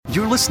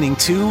You're listening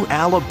to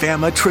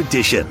Alabama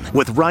Tradition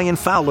with Ryan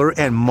Fowler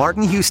and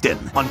Martin Houston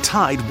on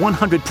Tide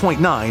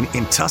 100.9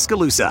 in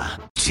Tuscaloosa.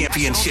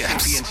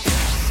 Championships.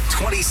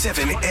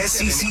 27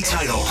 SEC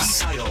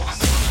titles.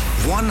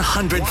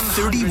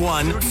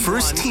 131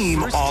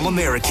 first-team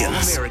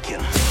All-Americans.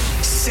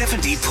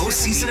 70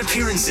 postseason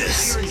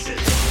appearances.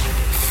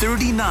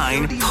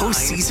 39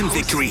 postseason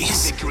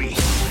victories.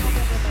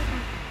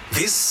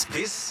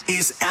 This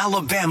is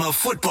Alabama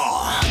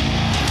football.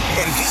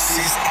 And this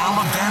is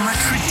Alabama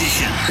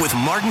Tradition with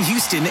Martin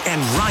Houston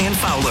and Ryan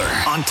Fowler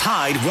on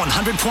Tide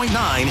 100.9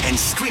 and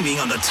streaming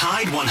on the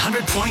Tide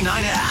 100.9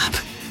 app.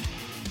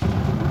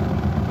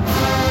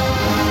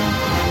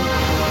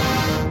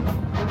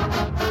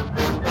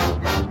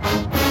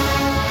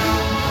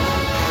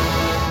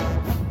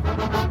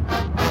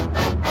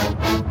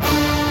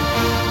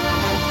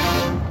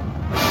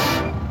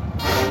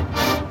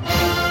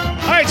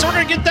 So we're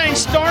going to get things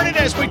started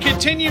as we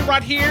continue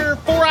right here.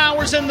 4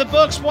 hours in the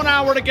books, 1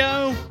 hour to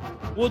go.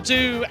 We'll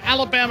do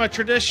Alabama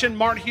Tradition.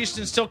 Martin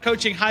Houston still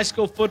coaching high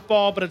school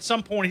football, but at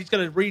some point he's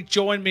going to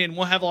rejoin me and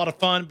we'll have a lot of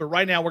fun. But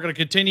right now we're going to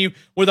continue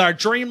with our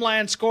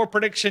Dreamland Score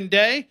Prediction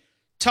Day.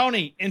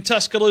 Tony in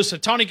Tuscaloosa.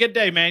 Tony, good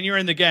day, man. You're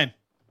in the game.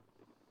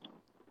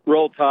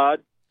 Roll Tide.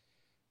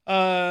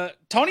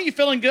 Tony, you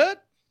feeling good?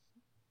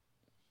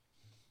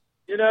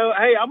 You know,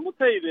 hey, I'm going to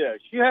tell you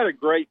this. You had a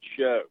great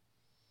show.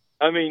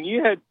 I mean,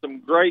 you had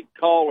some great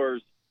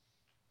callers,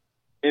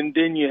 and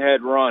then you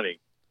had Ronnie.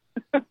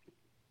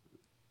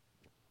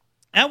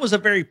 That was a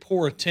very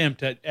poor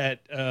attempt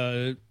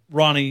at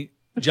Ronnie,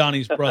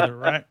 Johnny's brother,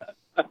 right?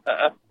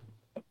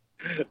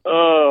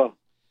 Oh,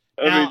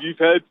 I mean, you've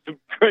had some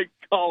great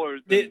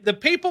callers. The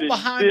people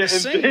behind the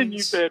scenes. And then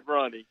you said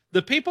Ronnie.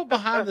 The people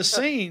behind the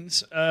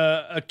scenes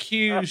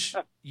accuse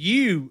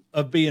you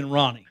of being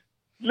Ronnie.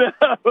 No.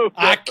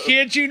 I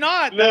kid you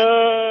not.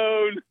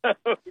 No.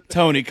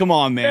 Tony, come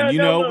on, man. Yeah, you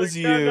know look, it was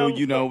you.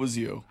 You know it was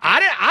you.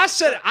 I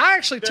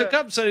actually took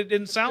up and said it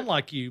didn't sound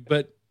like you,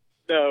 but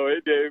No,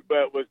 it did.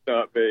 That was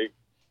not me.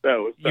 That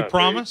was not you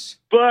promise?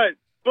 Me.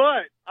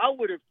 But I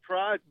would have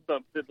tried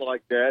something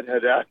like that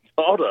had I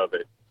thought of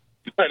it.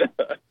 But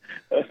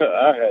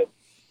I had.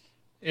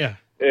 Yeah.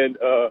 And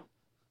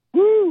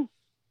woo,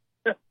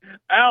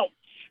 ouch.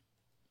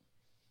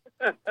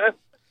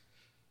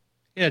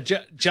 Yeah,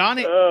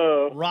 Johnny,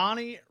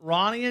 Ronnie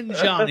and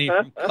Johnny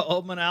from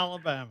Coleman,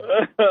 Alabama.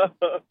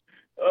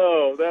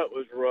 Oh, that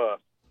was rough.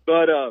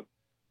 But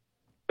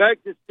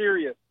back to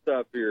serious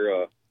stuff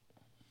here.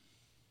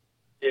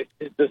 It's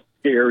a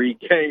scary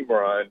game,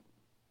 Ron.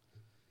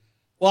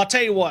 Well, I'll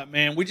tell you what,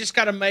 man. We just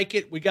got to make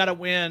it. We got to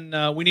win.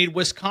 We need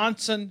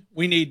Wisconsin.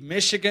 We need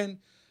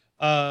Michigan.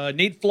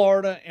 Need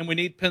Florida, and we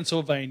need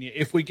Pennsylvania.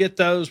 If we get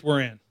those,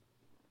 we're in.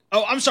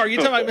 Oh, I'm sorry. You're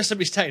talking about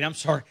Mississippi State. I'm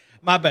sorry.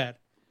 My bad.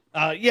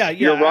 Yeah.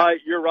 You're right.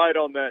 You're right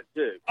on that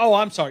too. Oh,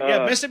 I'm sorry.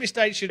 Yeah, Mississippi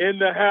State should in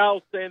the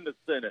House and the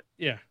Senate.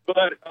 Yeah,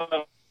 but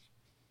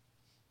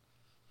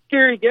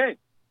scary game.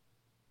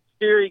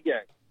 Scary game.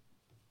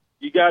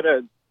 You got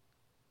an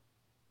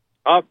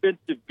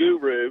offensive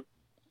guru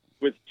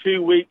with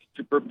 2 weeks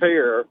to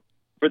prepare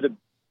for the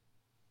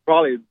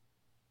probably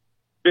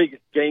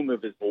biggest game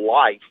of his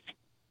life,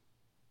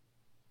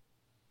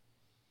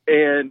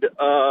 and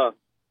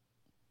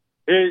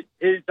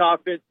his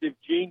offensive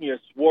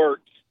genius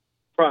works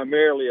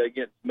primarily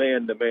against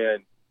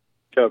man-to-man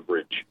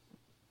coverage.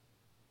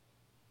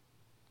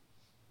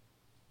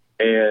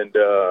 And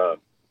I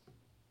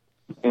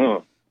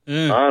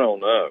don't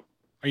know.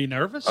 Are you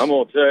nervous? I'm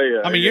going to tell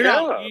you. I mean, you're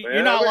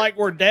not like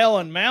Wardell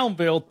and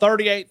Moundville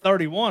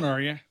 38-31, are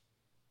you?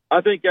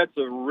 I think that's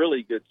a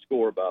really good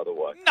score, by the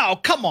way. No,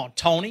 come on,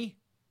 Tony.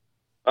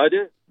 I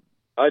do.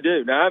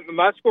 Now,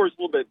 my score is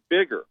a little bit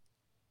bigger.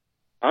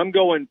 I'm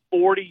going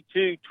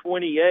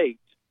 42-28.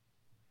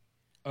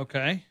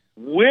 Okay.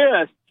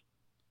 With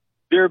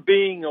there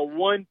being a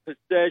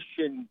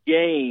one-possession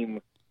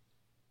game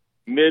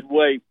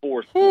midway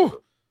fourth quarter.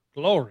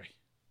 Glory.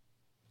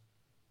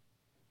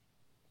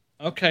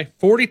 Okay,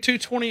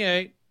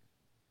 42-28.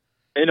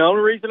 And the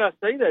only reason I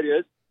say that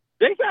is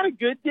they got a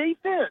good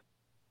defense.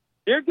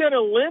 They're going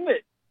to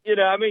limit.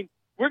 I mean,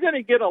 we're going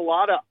to get a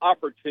lot of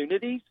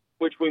opportunities,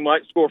 which we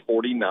might score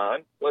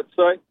 49, let's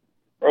say,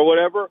 or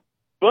whatever.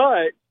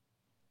 But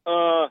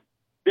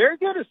they're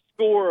going to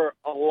score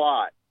a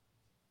lot.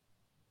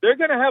 They're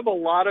going to have a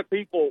lot of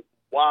people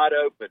wide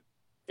open.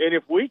 And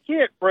if we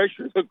can't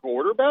pressure the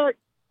quarterback,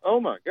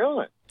 oh, my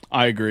God.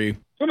 I agree. It's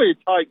going to be a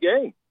tight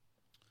game.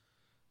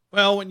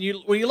 Well, when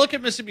you look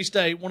at Mississippi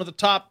State, one of the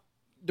top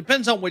 –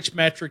 depends on which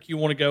metric you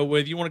want to go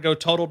with. You want to go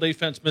total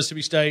defense,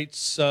 Mississippi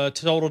State's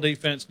total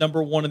defense,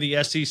 number one in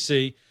the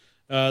SEC.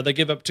 They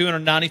give up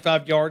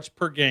 295 yards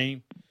per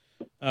game.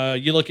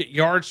 You look at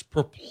yards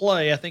per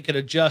play, I think it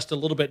adjusts a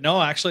little bit.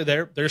 No, actually,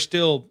 they're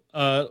still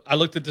I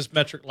looked at this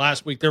metric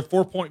last week. They're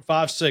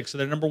 4.56, so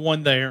they're number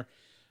one there.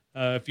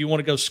 If you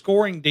want to go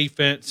scoring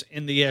defense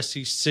in the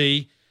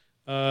SEC,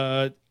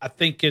 I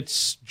think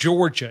it's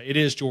Georgia. It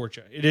is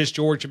Georgia.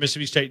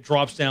 Mississippi State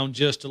drops down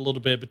just a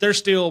little bit, but they're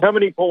still – How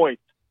many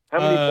points? How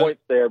many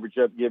points they average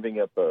up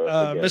giving up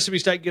a game? Mississippi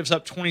State gives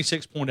up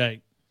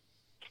 26.8.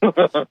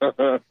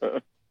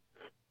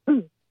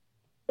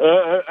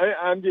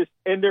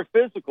 And they're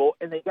physical,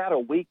 and they got a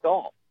week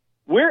off.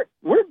 We're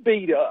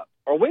beat up.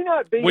 Are we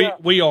not beat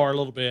up? We are a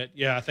little bit.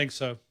 Yeah, I think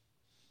so.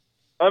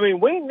 I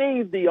mean, we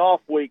need the off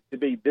week to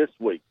be this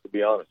week, to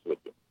be honest with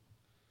you.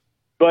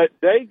 But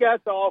they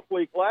got the off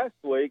week last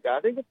week. I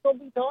think it's going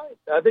to be tight.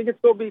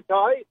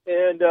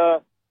 And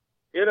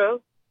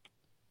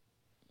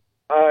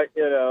I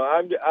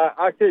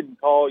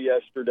couldn't call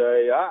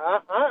yesterday.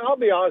 I'll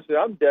be honest with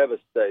you. I'm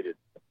devastated.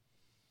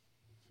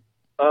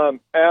 I'm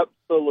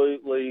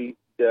absolutely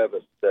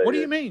devastated. What do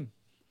you mean?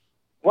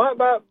 Why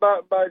by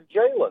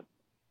Jalen?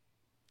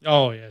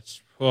 Oh, yeah.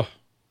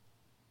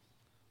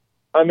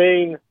 I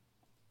mean,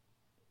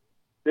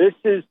 this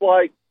is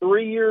like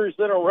 3 years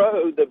in a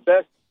row the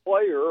best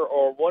player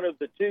or one of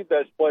the two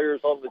best players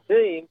on the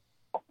team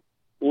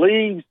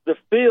leaves the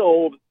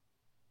field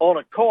on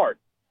a cart.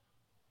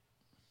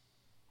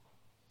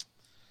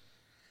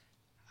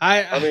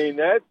 I mean,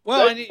 that's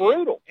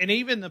brutal. And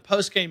even the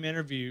post-game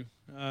interview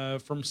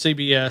from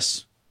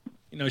CBS,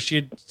 she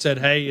had said,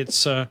 hey,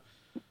 it's,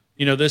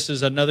 this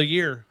is another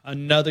year. I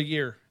think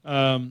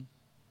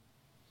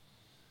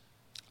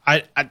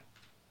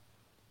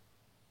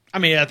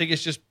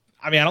it's just,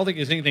 I don't think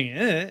there's anything in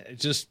it.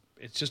 It's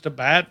just a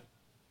bad.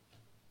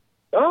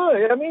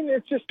 Oh, I mean,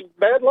 it's just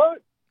bad luck.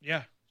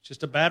 Yeah, it's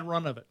just a bad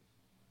run of it.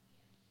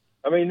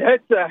 I mean,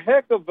 that's a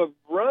heck of a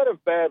run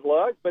of bad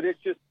luck, but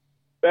it's just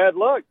bad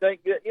luck. But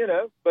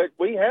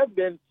we have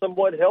been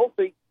somewhat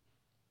healthy.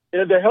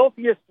 The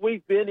healthiest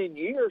we've been in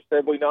years,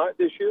 have we not,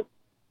 this year?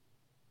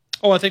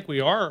 Oh, I think we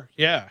are.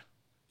 Yeah.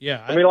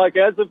 I mean, like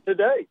as of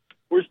today,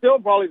 we're still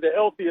probably the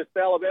healthiest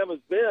Alabama's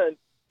been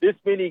this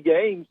many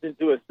games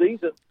into a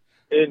season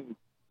in,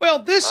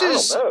 this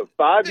is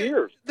 5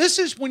 years. This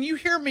is when you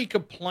hear me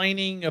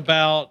complaining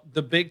about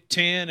the Big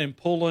Ten and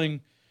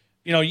pulling,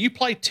 you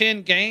play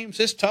 10 games,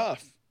 it's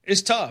tough.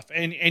 It's tough.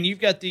 And you've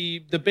got the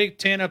Big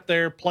Ten up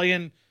there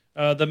playing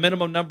the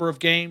minimum number of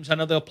games. I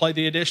know they'll play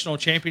the additional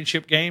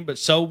championship game, but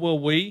so will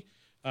we.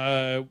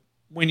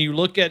 When you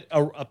look at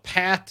a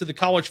path to the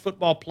college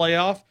football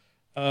playoff,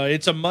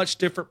 it's a much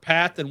different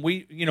path than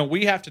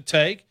we have to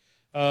take.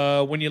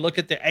 When you look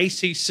at the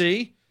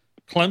ACC,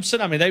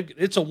 Clemson,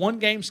 it's a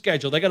one-game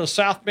schedule. They go to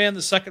South Bend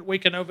the second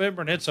week of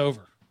November, and it's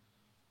over.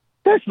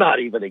 That's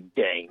not even a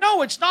game.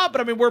 No, it's not,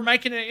 but we're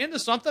making it into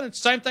something. It's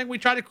the same thing we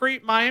tried to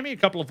create Miami a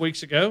couple of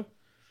weeks ago.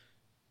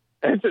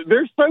 And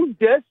they're so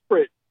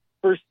desperate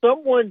for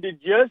someone to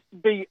just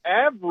be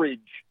average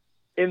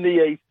in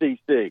the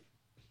ACC.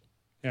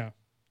 Yeah.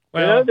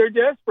 Well, they're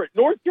desperate.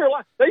 North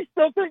Carolina, they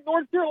still think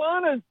North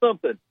Carolina is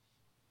something.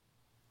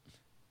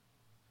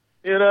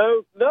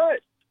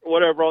 Nuts.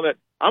 Whatever on that.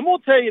 I'm going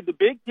to tell you, the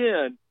Big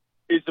Ten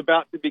is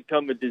about to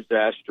become a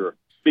disaster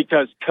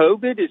because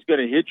COVID is going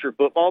to hit your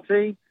football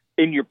team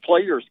and your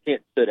players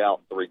can't sit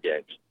out 3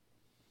 games.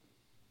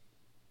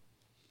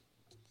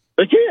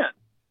 They can't.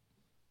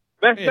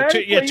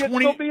 Mathematically, it's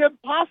going to be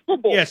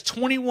impossible. Yeah, it's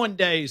 21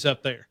 days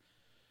up there.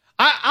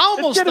 I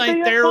almost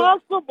think they're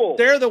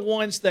the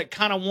ones that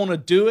kind of want to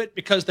do it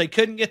because they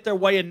couldn't get their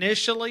way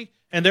initially,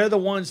 and they're the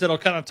ones that'll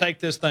kind of take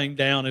this thing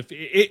down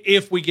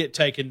if we get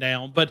taken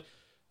down. But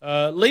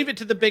leave it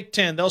to the Big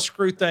Ten; they'll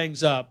screw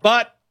things up.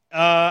 But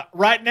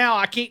right now,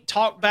 I can't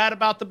talk bad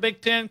about the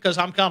Big Ten because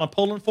I'm kind of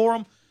pulling for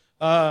them.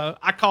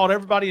 I called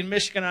everybody in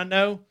Michigan I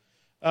know.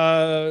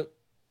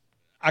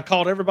 I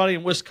called everybody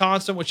in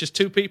Wisconsin, which is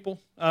 2 people.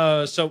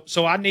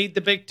 So I need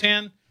the Big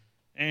Ten,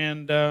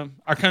 and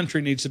our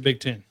country needs the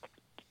Big Ten.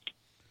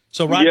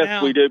 So now,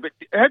 yes, we do. But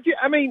have you?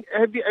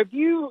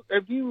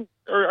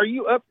 Are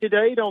you up to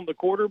date on the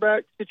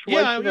quarterback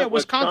situation? Yeah,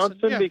 Wisconsin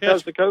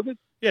because of COVID.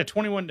 Yeah,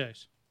 21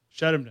 days.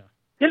 Shut him down.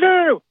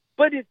 No.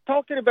 But it's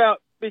talking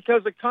about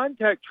because of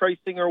contact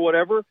tracing or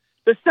whatever.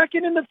 The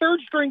second and the third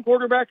string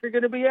quarterback are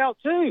going to be out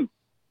too.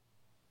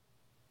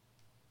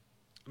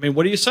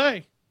 What do you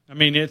say?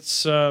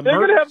 It's they're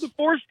going to have the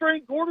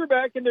 4th-string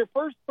quarterback, and their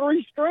first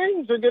 3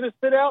 strings are going to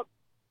sit out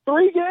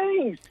 3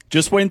 games.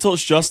 Just wait until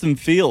it's Justin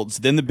Fields.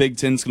 Then the Big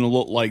Ten's going to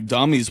look like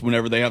dummies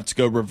whenever they have to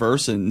go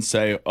reverse it and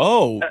say,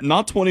 "Oh,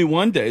 not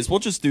 21 days. We'll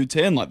just do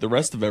 10 like the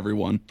rest of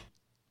everyone."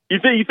 You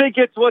think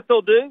it's what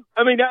they'll do?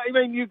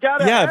 You got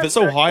to. Yeah, if it's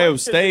Ohio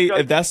State,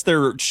 if that's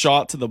their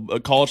shot to the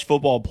college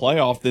football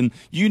playoff, then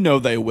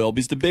they will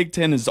because the Big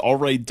Ten has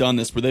already done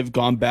this where they've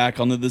gone back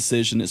on the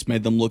decision. It's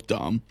made them look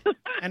dumb.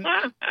 And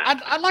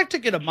I'd like to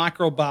get a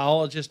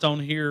microbiologist on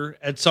here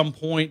at some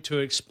point to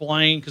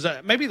explain, because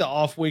maybe the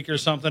off week or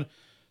something.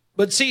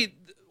 But see,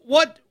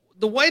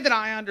 the way that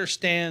I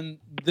understand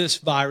this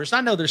virus, I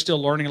know they're still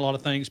learning a lot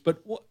of things,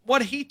 but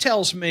what he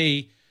tells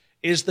me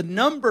is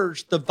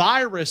the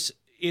virus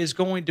is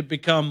going to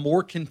become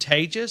more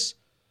contagious,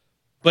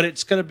 but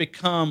it's going to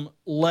become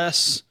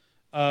less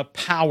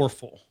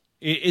powerful.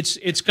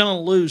 It's going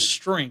to lose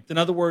strength. In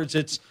other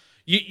words,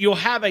 you'll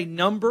have a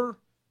number,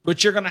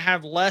 but you're going to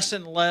have less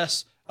and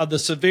less of the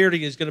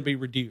severity is going to be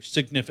reduced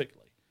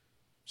significantly.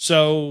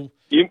 So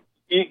you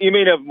You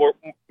mean of more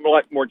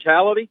like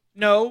mortality?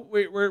 No,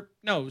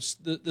 it's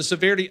the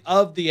severity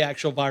of the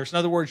actual virus. In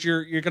other words,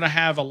 you're going to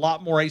have a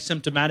lot more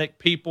asymptomatic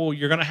people.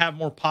 You're going to have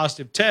more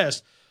positive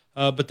tests,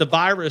 but the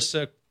virus,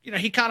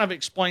 he kind of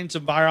explained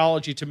some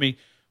virology to me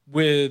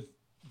with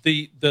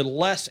the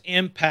less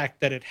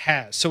impact that it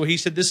has. So he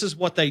said this is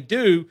what they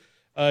do.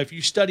 If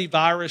you study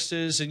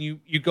viruses and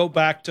you go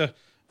back to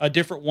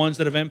different ones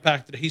that have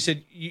impacted, he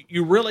said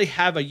you really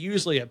have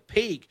usually a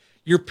peak.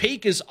 Your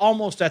peak is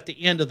almost at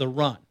the end of the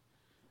run.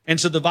 And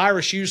so the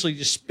virus usually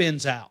just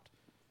spins out.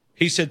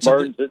 He said,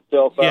 burns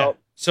itself out.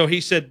 So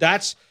he said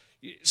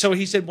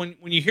when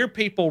you hear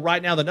people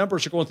right now, the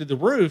numbers are going through the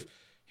roof.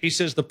 He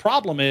says the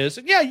problem is,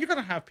 and you're going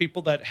to have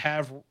people that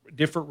have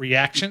different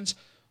reactions.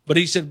 But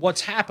he said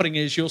what's happening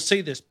is you'll see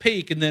this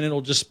peak and then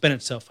it'll just spin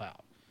itself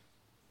out.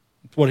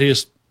 That's what he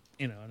is,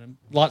 and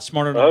a lot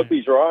smarter than I hope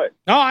he's right.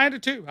 No, I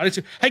did too.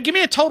 Hey, give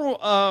me a total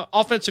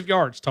offensive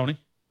yards, Tony.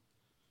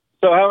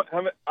 So how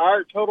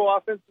our total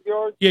offensive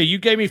yards? Yeah, you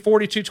gave me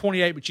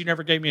 42-28, but you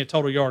never gave me a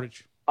total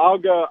yardage. I'll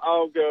go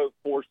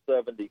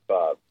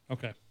 475.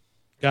 Okay,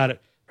 got it.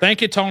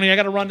 Thank you, Tony. I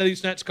got to run to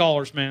these next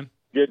callers, man.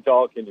 Good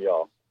talking to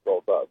y'all.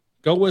 Roll Tide.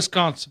 Go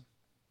Wisconsin.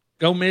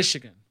 Go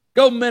Michigan.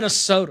 Go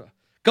Minnesota.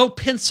 Go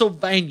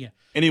Pennsylvania.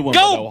 Anyone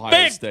go but Ohio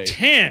Big State.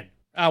 Ten.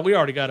 We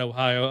already got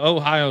Ohio.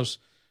 Ohio's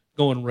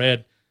going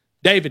red.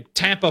 David,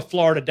 Tampa,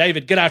 Florida.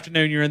 David, good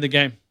afternoon. You're in the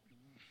game.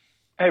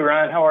 Hey,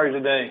 Ryan, how are you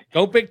today?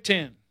 Go Big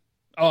Ten.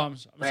 Oh, I'm Man,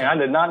 sorry. I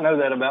did not know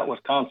that about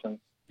Wisconsin.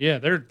 Yeah,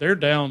 they're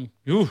down.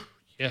 Ooh,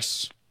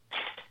 yes.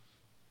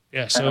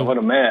 Yeah, so what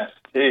a mess.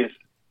 Jeez.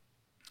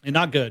 and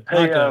not good.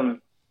 Hey, Not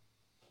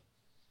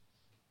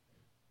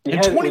good.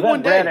 was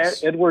 21 that Brad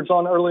days. Edwards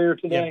on earlier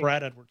today? Yeah,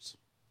 Brad Edwards.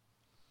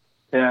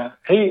 Yeah,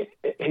 he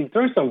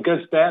threw some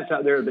good stats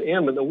out there at the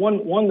end, but the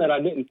one that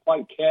I didn't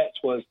quite catch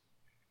was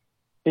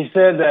he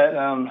said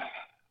that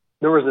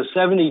there was a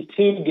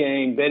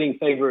 72-game betting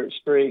favorite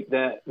streak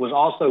that was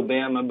also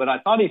Bama, but I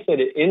thought he said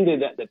it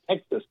ended at the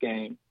Texas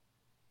game,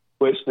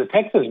 which the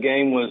Texas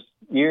game was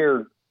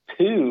year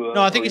 2.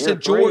 No, I think he said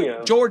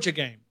Georgia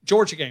game,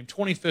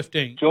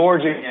 2015.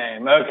 Georgia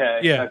game. Okay.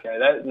 Yeah.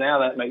 Okay. Now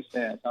that makes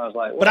sense. I was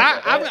like, But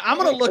I'm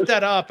going to look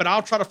that up and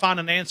I'll try to find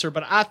an answer.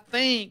 But I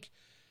think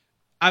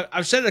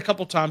I've said it a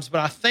couple times, but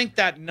I think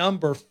that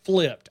number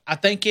flipped. I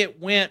think it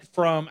went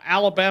from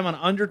Alabama an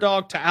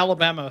underdog to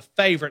Alabama a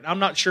favorite. I'm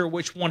not sure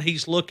which one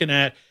he's looking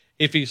at,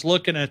 if he's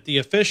looking at the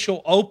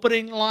official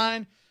opening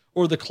line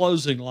or the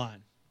closing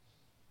line.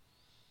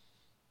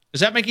 Does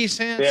that make any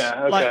sense?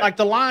 Yeah. Okay. Like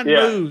the line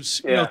moves,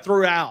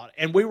 throughout.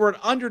 And we were an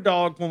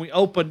underdog when we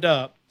opened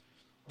up,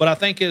 but I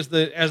think as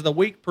the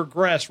week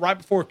progressed, right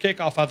before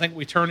kickoff, I think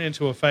we turned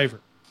into a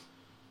favorite.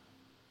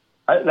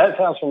 That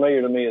sounds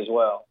familiar to me as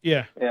well.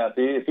 Yeah. Yeah.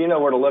 If you know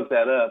where to look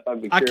that up,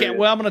 I'd be curious. I can't.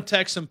 Well, I'm going to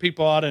text some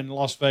people out in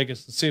Las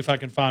Vegas and see if I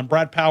can find.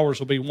 Brad Powers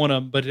will be one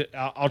of them, but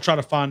I'll try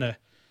to find a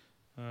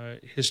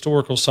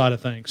historical side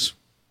of things.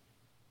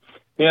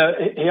 Yeah.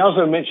 He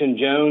also mentioned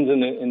Jones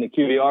in the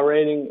QBR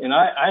rating, and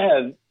I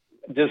had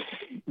just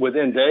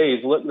within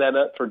days looked that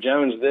up for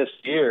Jones this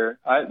year.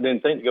 I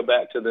didn't think to go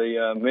back to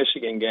the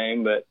Michigan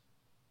game, but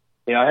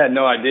I had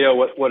no idea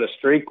what a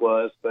streak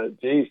was. But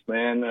geez,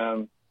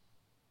 man.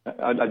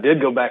 I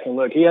did go back and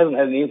look. He hasn't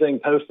had anything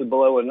posted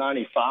below a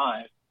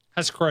 95.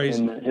 That's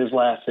crazy. In his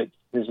last 6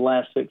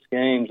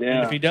 games. Yeah.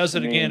 And if he does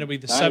it again, it'll be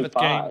the 7th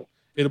game.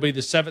 It'll be the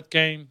 7th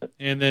game,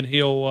 and then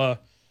it'll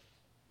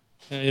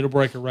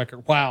break a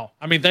record. Wow.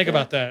 I mean, think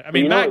about that. I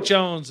mean, Mac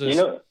Jones is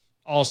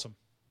awesome.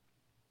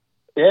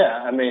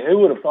 Yeah. I mean, who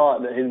would have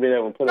thought that he'd be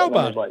able to put up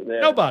numbers like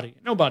that?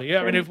 Nobody.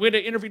 Yeah. I mean, if we'd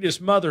have interviewed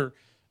his mother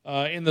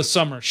in the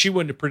summer, she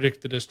wouldn't have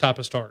predicted this type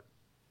of start.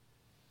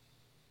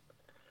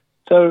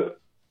 So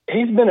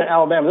he's been at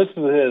Alabama. This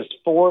is his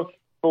 4th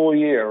full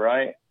year,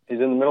 right? He's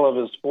in the middle of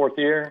his 4th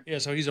year. Yeah,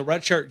 so he's a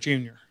redshirt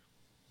junior.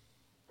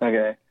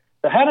 Okay.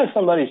 So how does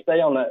somebody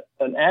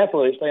an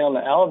athlete stay on the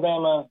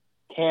Alabama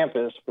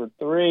campus for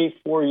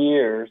 3-4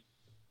 years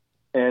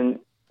and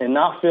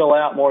not fill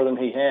out more than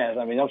he has?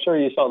 I mean, I'm sure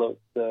you saw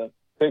the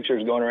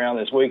pictures going around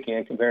this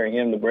weekend comparing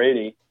him to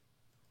Brady.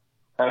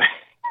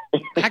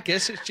 I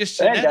guess it's just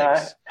that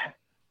genetics. guy.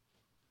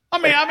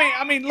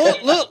 I mean,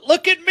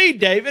 look at me,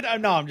 David. Oh,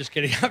 no, I'm just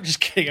kidding. I'm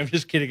just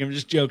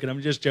joking.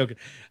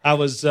 I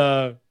was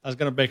going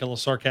to make a little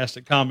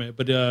sarcastic comment,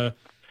 but I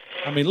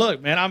mean,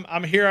 look, man,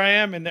 I'm here. I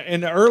am in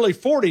the early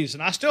 40s,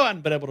 and I still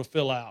haven't been able to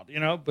fill out,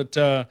 But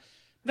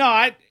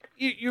no,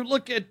 you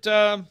look at,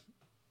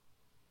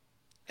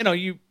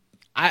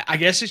 I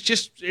guess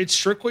it's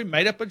strictly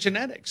made up of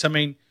genetics. I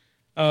mean,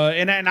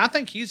 and I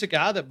think he's a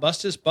guy that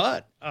busts his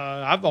butt.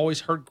 I've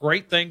always heard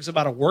great things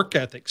about a work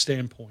ethic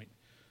standpoint.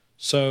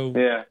 So,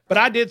 yeah. But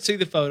I did see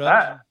the photos.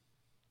 I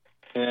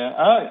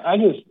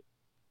just,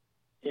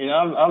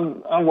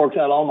 I've worked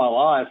out all my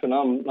life, and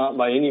I'm not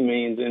by any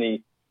means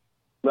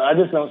but I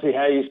just don't see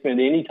how you spend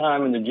any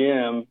time in the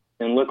gym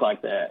and look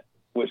like that,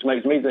 which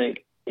makes me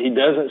think he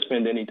doesn't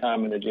spend any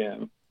time in the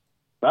gym.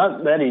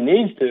 Not that he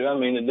needs to. I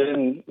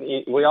mean,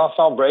 we all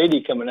saw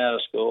Brady coming out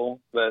of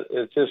school, but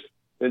it just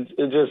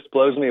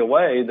blows me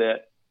away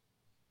that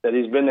that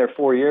he's been there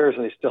 4 years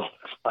and he still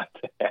looks like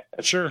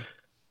that. Sure.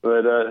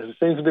 But it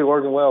seems to be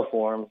working well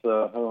for him,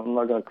 so I'm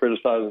not going to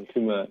criticize him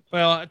too much.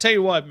 Well, I tell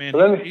you what, man,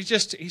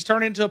 he's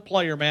turned into a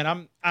player,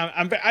 man.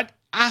 I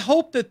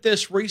hope that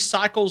this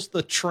recycles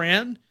the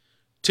trend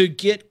to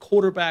get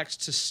quarterbacks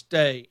to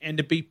stay and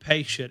to be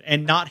patient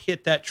and not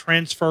hit that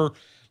transfer.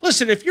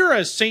 Listen, if you're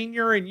a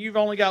senior and you've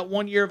only got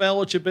 1 year of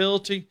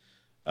eligibility,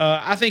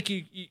 I think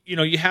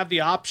you have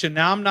the option.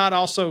 Now, I'm not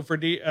also for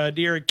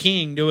De'Aaron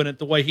King doing it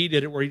the way he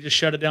did it, where he just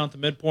shut it down at the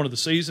midpoint of the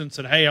season and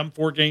said, "Hey, I'm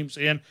 4 games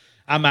in.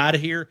 I'm out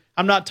of here."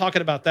 I'm not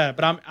talking about that,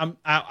 but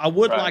I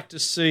would like to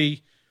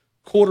see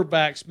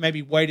quarterbacks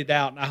maybe waited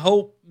out, and I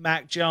hope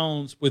Mac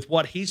Jones, with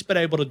what he's been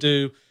able to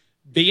do,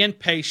 being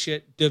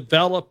patient,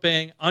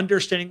 developing,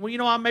 understanding.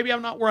 Well, maybe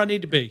I'm not where I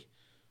need to be,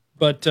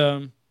 but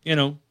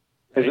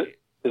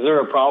Is there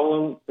a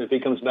problem if he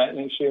comes back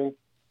next year?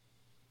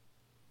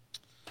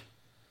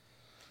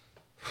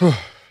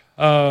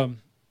 I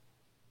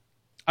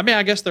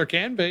guess there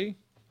can be.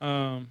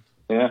 Yeah.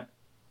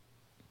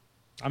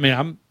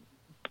 I'm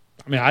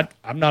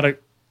not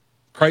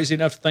crazy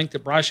enough to think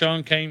that Bryce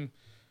Young came,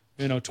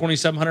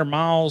 2,700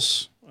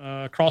 miles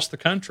across the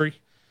country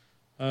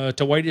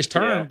to wait his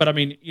turn. Yeah. But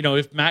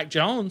if Mac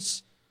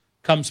Jones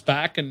comes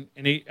back and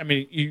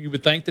you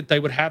would think that they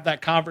would have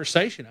that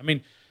conversation.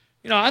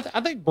 I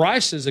think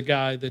Bryce is a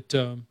guy that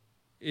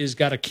is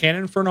got a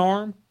cannon for an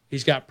arm.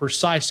 He's got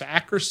precise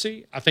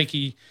accuracy. I think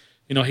he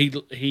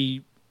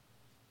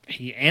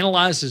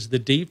analyzes the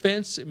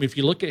defense. If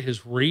you look at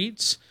his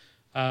reads,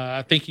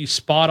 I think he's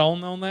spot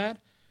on that.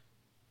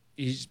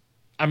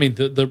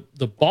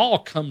 The ball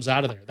comes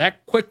out of there.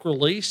 That quick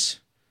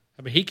release,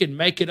 he can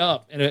make it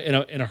up in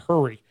a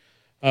hurry.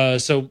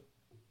 So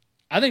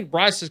I think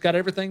Bryce has got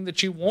everything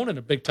that you want in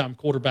a big time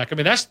quarterback.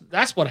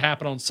 That's what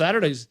happened on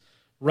Saturdays.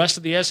 Rest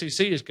of the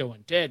SEC is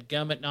going, dead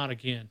gummit, not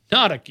again. They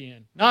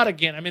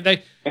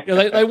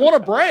want a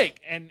break,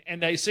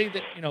 and they see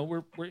that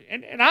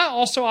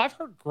I've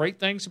heard great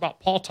things about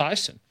Paul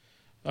Tyson,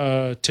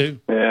 too.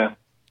 Yeah.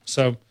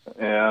 So.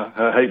 Yeah,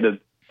 I hate to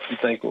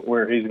think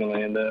where he's going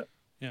to end up.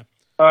 Yeah.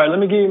 All right, let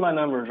me give you my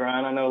numbers,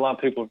 Ryan. I know a lot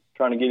of people are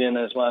trying to get in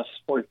those last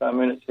 45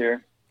 minutes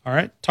here. All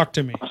right, talk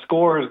to me. My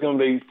score is going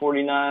to be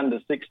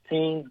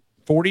 49-16.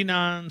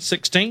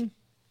 49-16.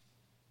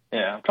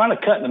 Yeah, I'm trying to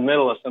cut in the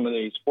middle of some of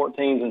these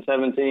 14s and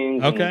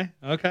 17s. Okay.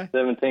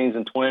 17s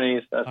and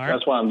 20s.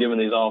 That's why I'm giving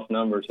these off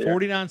numbers here.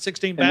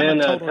 49-16. And then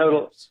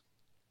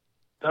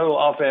total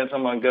offense,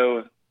 I'm going to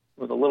go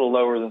with a little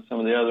lower than some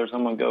of the others.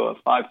 I'm going to go at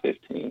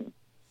 515.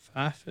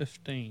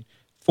 515.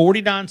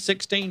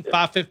 49-16,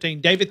 515.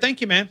 David,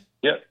 thank you, man.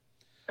 Yep.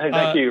 Hey,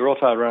 thank you. Roll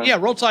Tide, Ryan. Yeah,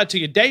 roll Tide to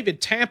you. David,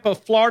 Tampa,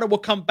 Florida will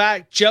come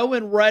back. Joe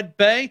in Red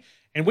Bay.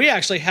 And we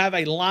actually have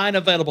a line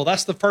available.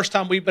 That's the first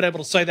time we've been able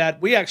to say that.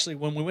 We actually,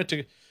 when we went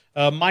to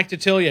Mike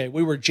Detillier,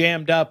 we were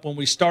jammed up when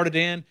we started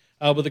in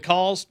with the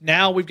calls.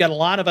 Now we've got a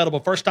line available.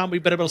 First time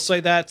we've been able to say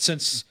that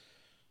since,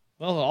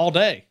 all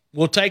day.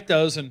 We'll take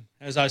those, and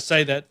as I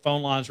say that,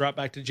 phone line's right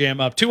back to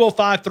jam up.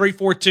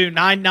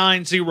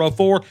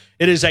 205-342-9904.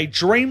 It is a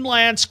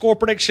Dreamland score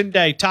prediction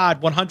day.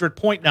 Tide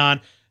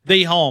 100.9,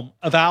 the home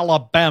of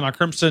Alabama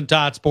Crimson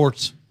Tide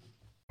Sports.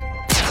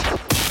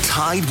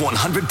 Tide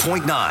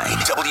 100.9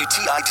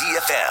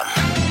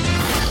 WTID-FM.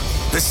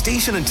 The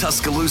station in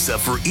Tuscaloosa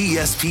for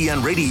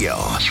ESPN Radio.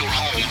 Your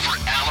home for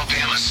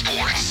Alabama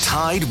sports.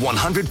 Tide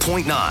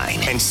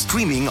 100.9 and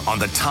streaming on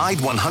the Tide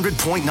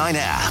 100.9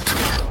 app.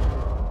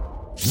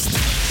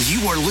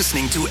 You are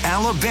listening to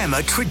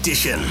Alabama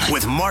Tradition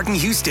with Martin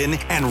Houston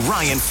and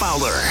Ryan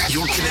Fowler.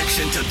 Your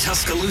connection to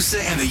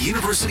Tuscaloosa and the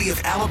University of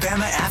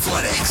Alabama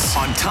athletics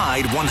on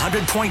Tide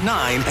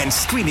 100.9 and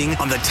streaming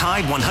on the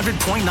Tide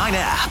 100.9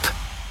 app.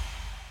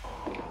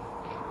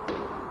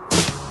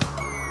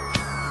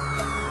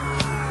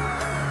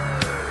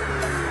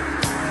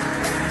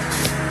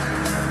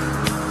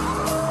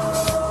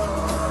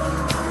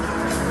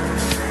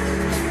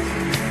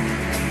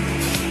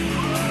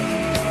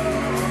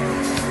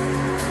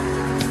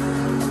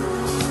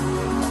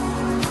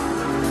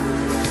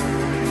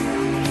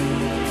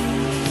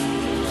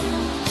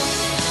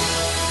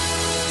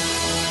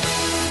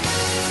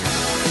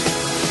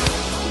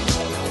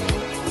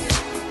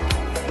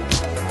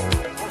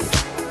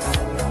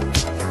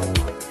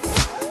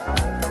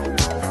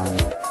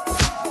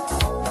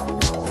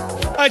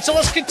 All right, so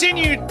let's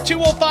continue.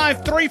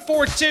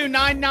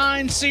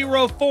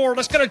 205-342-9904.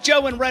 Let's go to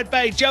Joe in Red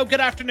Bay. Joe, good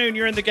afternoon.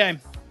 You're in the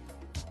game.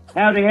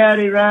 Howdy,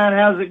 Ryan.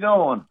 How's it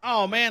going?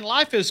 Oh, man,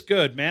 life is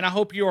good, man. I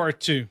hope you are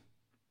too.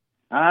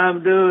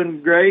 I'm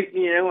doing great.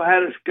 I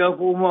had a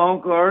scuffle with my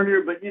uncle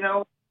earlier, but,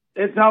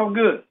 it's all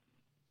good.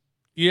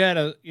 You had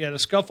a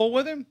scuffle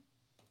with him?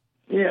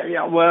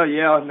 Yeah. Well,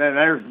 yeah, and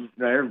then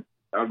there's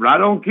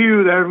right on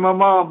cue, there's my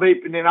mom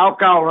beeping, and I'll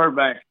call her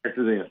back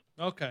after this.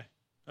 Okay.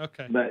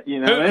 But,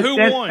 who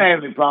that's won?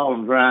 family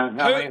problems,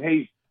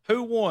 Ryan.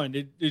 Who won?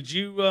 Did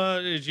you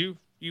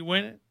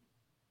win it?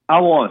 I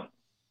won.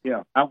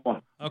 Yeah, I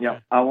won. Okay. Yeah,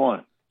 I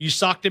won. You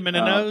socked him in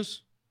the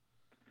nose?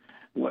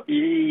 Well,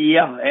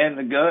 yeah, and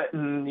the gut,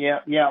 and yeah.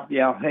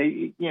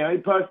 He, he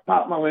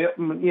popped my lip,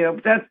 and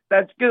but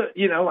that's good.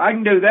 I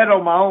can do that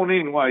on my own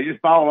anyway.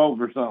 Just fall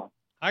over something.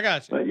 I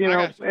got you. But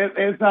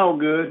it's all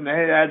good, and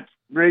that's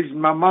the reason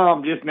my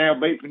mom just now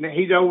beeping.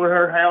 He's over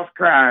her house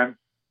crying,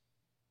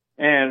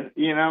 and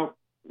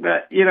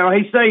but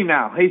he say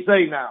now.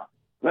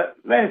 But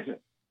listen,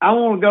 I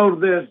want to go to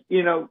this.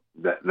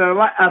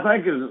 I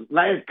think his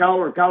last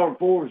caller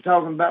 4 was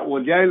talking about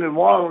Jalen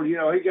Waddle. He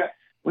got.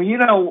 Well, you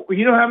know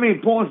how many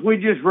points we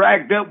just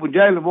racked up with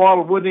Jalen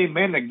Waddle wasn't even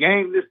in the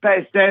game this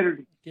past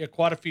Saturday? Yeah,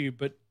 quite a few.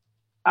 But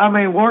I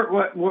mean,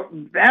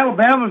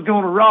 Alabama's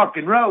going to rock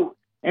and roll,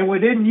 and we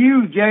didn't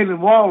use Jalen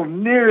Waddle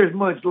near as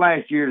much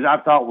last year as I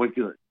thought we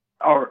could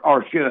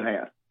or should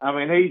have. I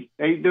mean,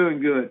 he's doing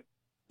good.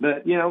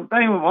 But the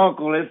thing with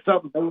Uncle is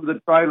something over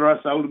the trailer.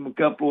 I sold him a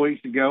couple of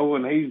weeks ago,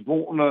 and he's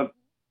wanting a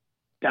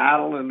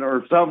title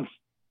or something.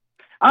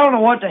 I don't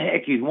know what the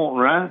heck he's wanting,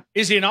 Ryan.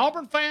 Is he an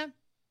Auburn fan?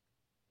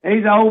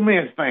 He's an Ole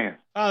Miss fan.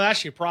 Oh,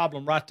 that's your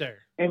problem right there.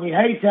 And he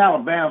hates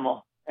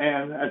Alabama.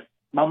 And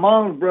my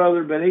mom's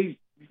brother, but he's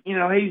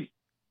crazy.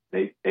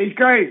 He's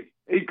crazy.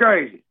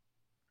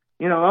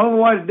 The only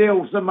way to deal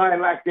with somebody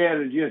like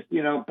that is just,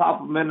 pop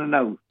him in the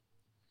nose,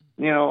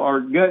 or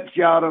gut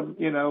shot him,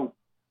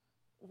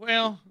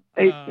 Well,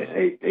 he's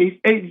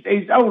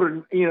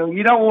older.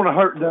 You don't want to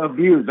hurt the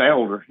abuse the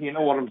elder. You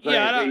know what I'm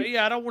saying?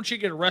 I don't want you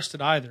to get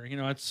arrested either.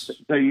 It's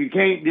so you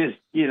can't just,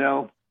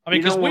 I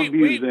mean, because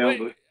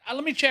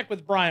let me check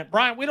with Bryant.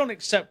 Bryant, we don't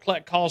accept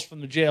collect calls from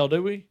the jail,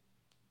 do we?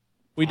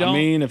 We don't. I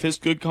mean, if it's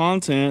good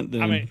content,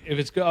 then if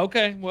it's good,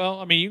 okay. Well,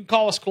 I mean, you can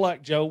call us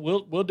collect, Joe.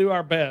 We'll do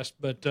our best,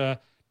 but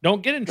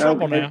don't get in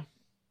trouble now.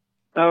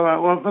 All right.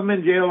 Well, if I'm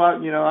in jail,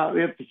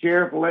 if the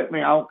sheriff will let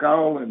me, I'll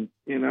call, and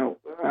maybe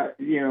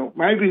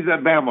he's a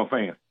Bama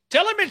fan.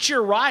 Tell him it's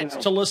your rights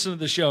to listen to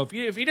the show.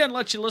 If he doesn't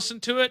let you listen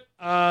to it,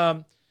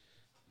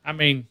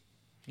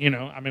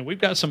 we've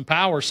got some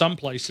power some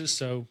places,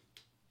 so.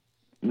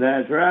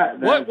 That's right.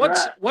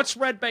 What's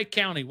Red Bay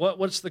County?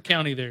 What's the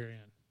county they're in?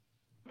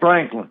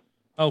 Franklin.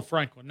 Oh,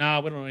 Franklin.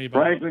 No, we don't know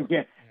anybody. Franklin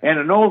County. And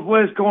the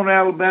northwest corner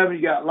of Alabama,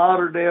 you got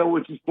Lauderdale,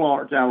 which is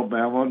Florence,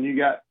 Alabama, and you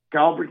got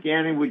Colbert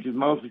County, which is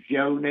most of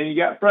Show, and then you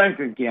got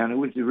Franklin County,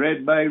 which is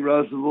Red Bay,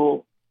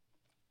 Russellville.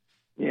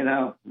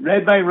 Red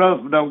Bay and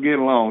Russellville don't get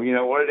along.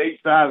 We're at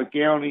each side of the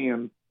county,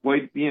 and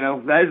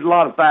there's a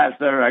lot of fights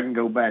there I can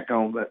go back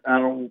on, but I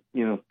don't,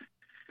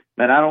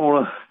 but I don't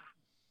want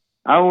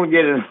to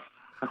get it.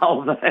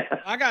 All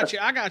that. I got you.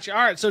 All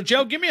right. So,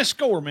 Joe, give me a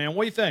score, man.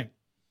 What do you think?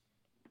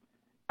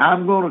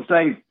 I'm going to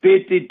say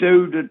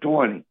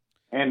 52-20.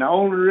 And the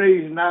only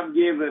reason I'm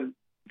giving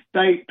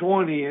State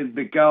 20 is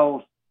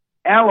because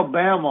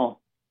Alabama,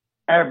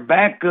 our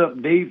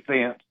backup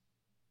defense,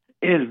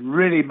 is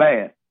really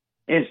bad.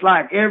 It's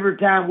like every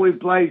time we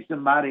play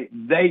somebody,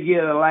 they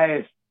get a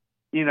last,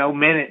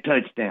 minute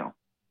touchdown.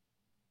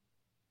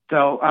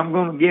 So I'm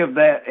going to give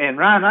that. And,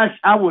 Ryan,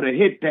 I would have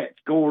hit that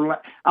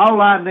score. All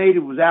I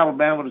needed was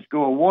Alabama to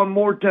score one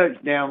more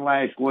touchdown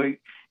last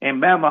week,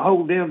 and Bama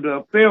hold them to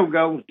a field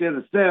goal instead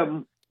of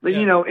 7. But, if.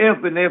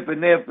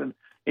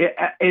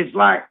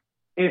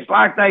 It's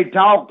like they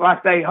talked,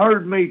 like they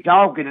heard me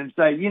talking and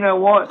say, you know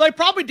what? They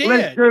probably did.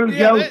 Let's screw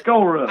Joe's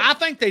score up. I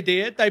think they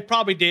did. They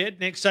probably did.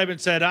 Nick Saban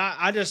said,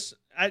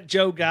 that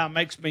Joe guy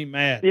makes me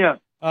mad. Yeah.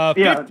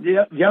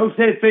 Joe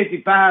said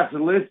 55, so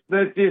let's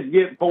just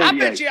get 48. I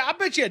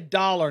bet you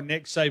 $1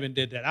 Nick Saban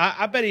did that.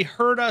 I bet he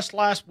heard us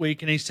last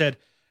week and he said,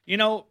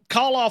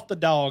 call off the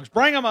dogs,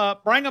 bring them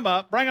up. We're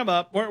not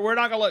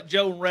going to let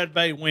Joe and Red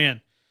Bay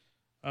win.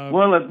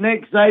 Well, if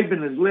Nick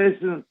Saban is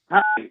listening,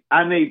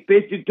 I need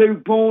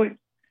 52 points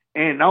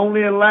and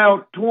only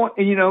allow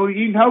 20. You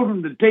can hold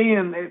them to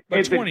 10.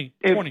 If 20.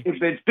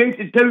 If it's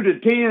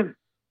 52-10,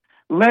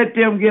 let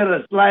them get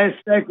a last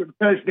second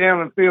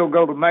touchdown and field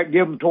goal to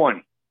give them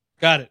 20.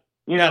 Got it.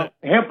 Help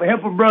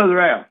a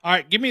brother out. All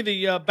right, give me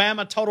the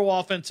Bama total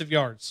offensive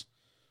yards.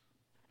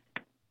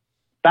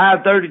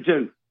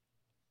 532.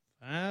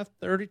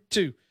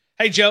 532.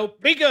 Hey, Joe,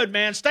 be good,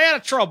 man. Stay out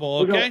of trouble,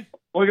 okay?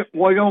 We're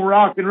going to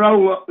rock and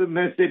roll up to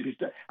Mississippi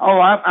State. Oh,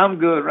 I'm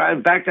good, right?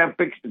 In fact, I'm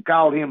fixing to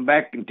call him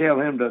back and tell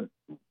him to.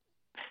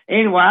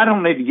 Anyway, I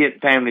don't need to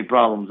get family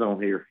problems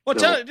on here. Well,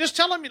 just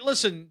tell him,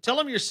 tell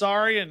him you're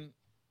sorry and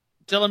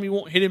tell him you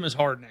won't hit him as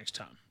hard next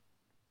time.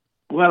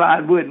 Well, I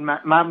wouldn't.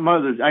 My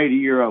mother's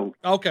 80-year-old.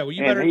 Okay, well,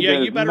 you better.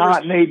 You better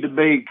not need to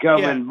be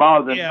coming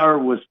bothering her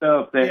with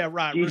stuff that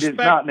she does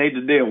not need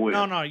to deal with.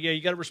 No,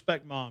 you got to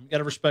respect mom.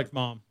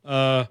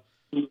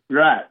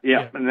 Right,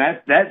 yeah, and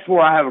that's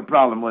where I have a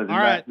problem with it. All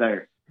right,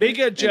 there. Be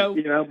good, Joe.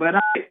 But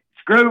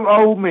screw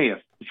Ole Miss.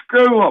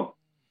 Screw them.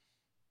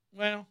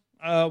 Well,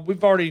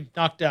 we've already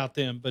knocked out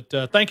them, but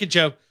thank you,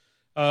 Joe.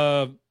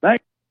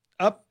 Thanks.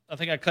 I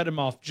think I cut him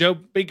off. Joe,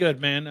 be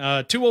good, man.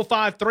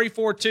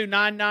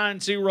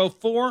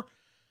 205-342-9904.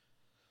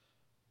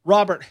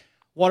 Robert,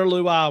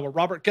 Waterloo, Iowa.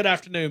 Robert, good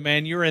afternoon,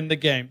 man. You're in the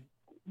game.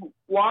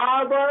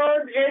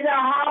 Robert in the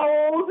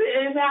house,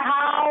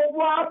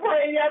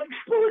 Robert in the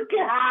spooky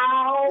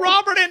house.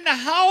 Robert in the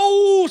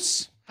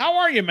house. How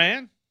are you,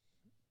 man?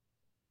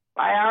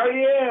 How are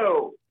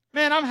you?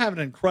 Man, I'm having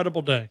an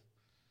incredible day.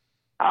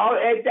 How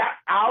is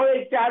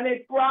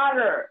Johnny's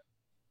brother?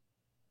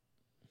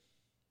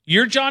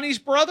 You're Johnny's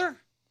brother?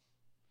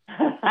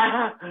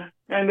 No.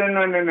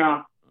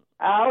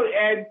 How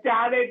is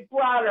Johnny's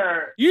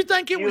brother? You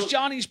think it was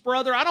Johnny's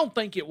brother? I don't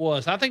think it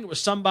was. I think it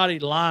was somebody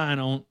lying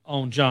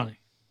on Johnny.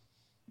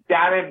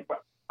 Johnny's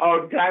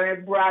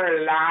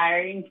brother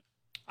lying?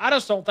 I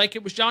just don't think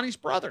it was Johnny's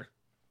brother.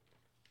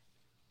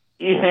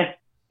 Yeah.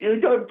 You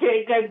don't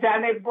think it's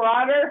Johnny's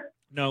brother?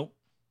 No,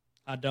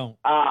 I don't.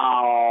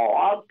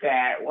 Oh,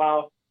 okay.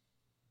 Well,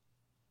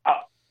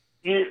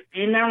 you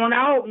never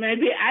know.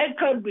 Maybe I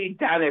could be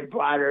Johnny's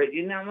brother.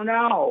 You never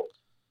know.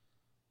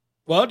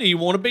 Well, do you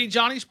want to be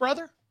Johnny's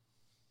brother?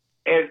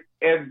 If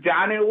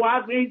Johnny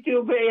wants me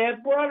to be his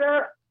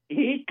brother,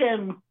 he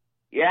can.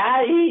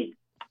 Yeah. You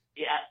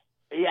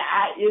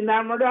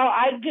never know.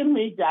 I can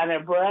be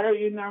Johnny's brother.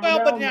 You never know.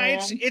 Well, but now man.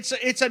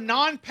 it's a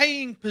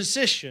non-paying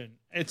position.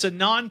 It's a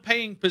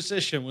non-paying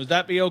position. Would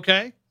that be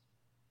okay?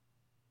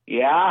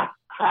 Yeah.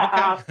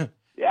 Okay.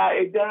 Yeah,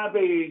 it's gonna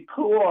be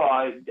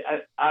cool.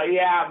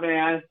 Yeah,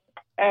 man.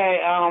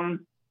 Hey,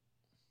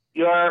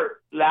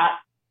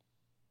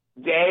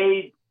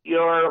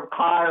 your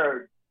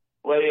car,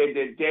 what is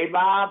it,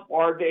 J-Bob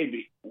or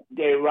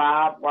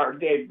J-Rob or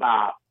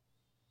J-Bob?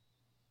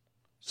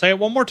 Say it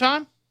one more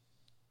time.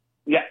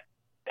 Yeah.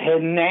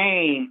 His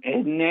name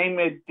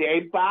is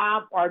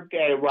J-Bob or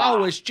J-Rob?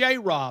 Oh, it's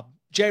J-Rob.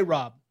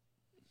 J-Rob.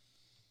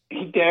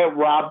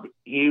 J-Rob,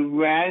 he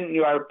ran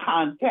your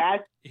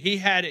contest? He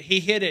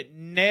hit it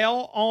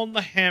nail on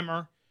the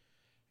hammer,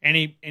 and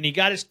he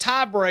got his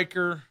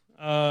tiebreaker.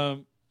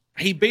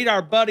 He beat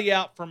our buddy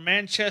out from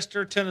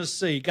Manchester,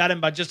 Tennessee. Got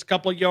him by just a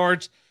couple of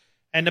yards.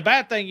 And the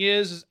bad thing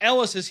is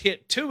Ellis has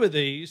hit 2 of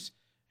these,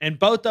 and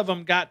both of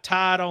them got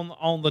tied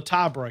on the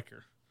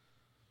tiebreaker.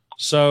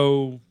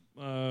 So,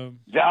 Ellis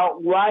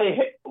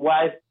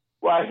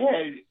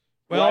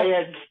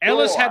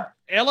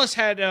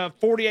had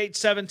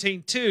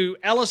 48-17 too.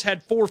 Ellis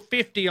had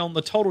 450 on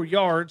the total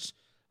yards.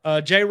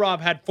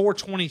 J-Rob had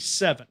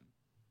 427.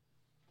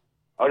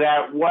 What's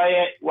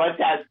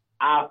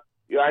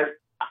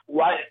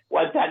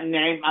that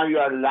name of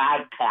your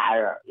log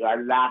cutter?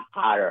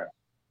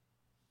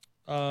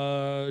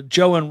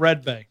 Joe and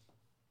Red Bay.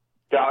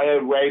 Joe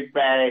and Red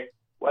Bay.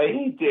 What did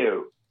he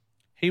do?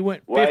 He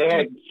went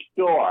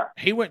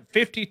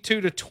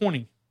 52 to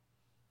 20.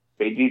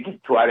 50 to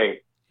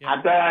 20.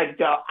 Yeah.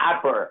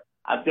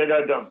 After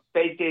the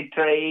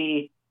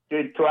 53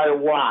 to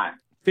 21.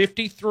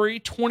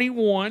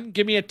 53-21.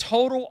 Give me a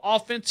total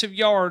offensive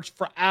yards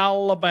for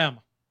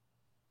Alabama.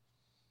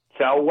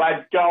 So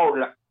what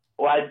Joe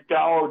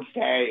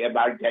say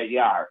about that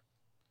yard?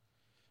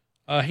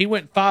 He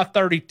went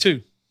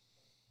 532.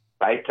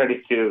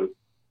 532.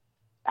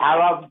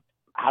 How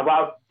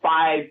about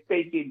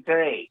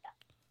 553?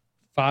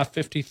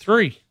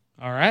 553.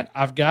 All right,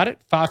 I've got it.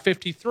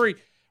 553.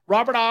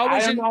 Robert, I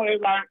don't know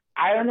if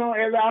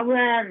I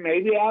win.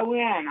 Maybe I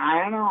win.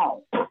 I don't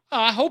know.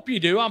 I hope you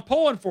do. I'm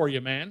pulling for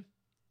you, man.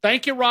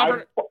 Thank you,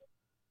 Robert.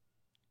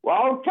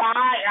 Well,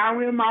 Ty, I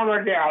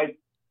remember that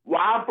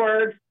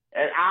Robert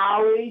and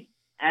Ollie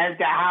and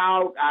the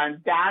house,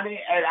 and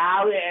Donnie and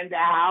Ollie and the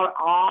house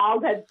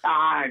all the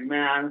time,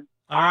 man.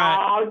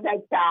 All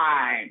the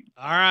time.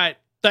 All right.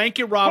 Thank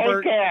you,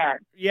 Robert. Take care.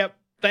 Yep.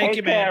 Thank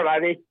you, man. Take care,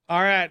 buddy.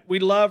 All right. We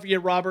love you,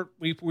 Robert.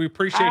 We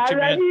appreciate you,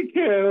 man. I love you,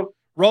 too.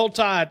 Roll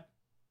Tide.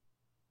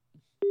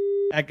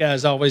 That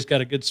guy's always got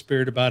a good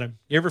spirit about him.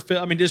 You ever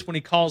feel, just when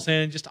he calls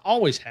in, just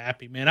always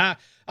happy, man. I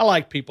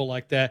like people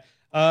like that.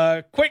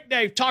 Quick,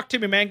 Dave, talk to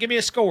me, man. Give me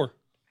a score.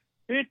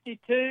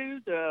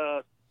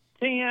 52-10,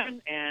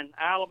 and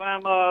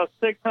Alabama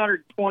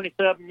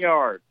 627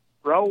 yards.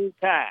 Roll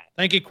Tide.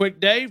 Thank you, Quick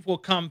Dave. We'll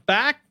come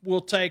back.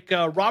 We'll take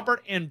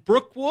Robert in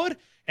Brookwood,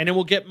 and then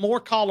we'll get more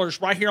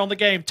callers right here on the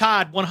game.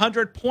 Tide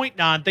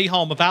 100.9, the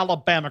home of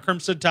Alabama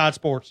Crimson Tide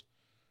Sports.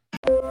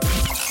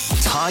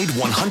 Tide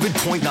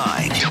 100.9,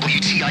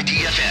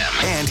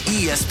 WTID-FM, and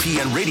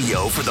ESPN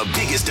Radio for the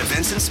biggest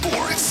events in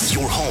sports.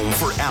 Your home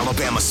for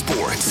Alabama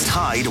sports.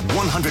 Tide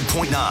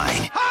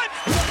 100.9.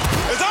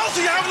 It's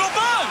awesome. You're having no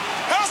fun.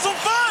 Have some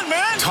fun,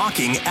 man.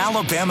 Talking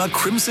Alabama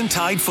Crimson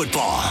Tide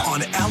football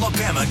on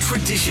Alabama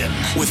Tradition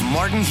with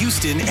Martin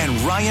Houston and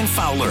Ryan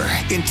Fowler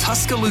in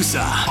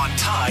Tuscaloosa on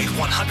Tide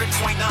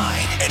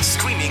 100.9 and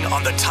streaming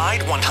on the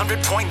Tide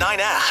 100.9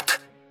 app.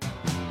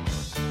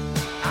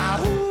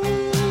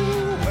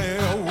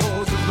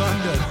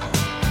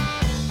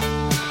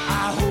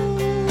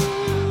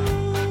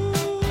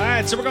 All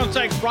right, so we're going to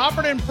take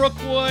Robert in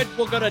Brookwood.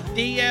 We'll go to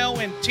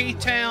DL in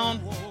T-Town.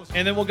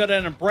 And then we'll go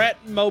down to Brett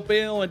in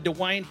Mobile and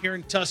Dwayne here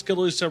in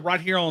Tuscaloosa right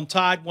here on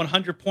Tide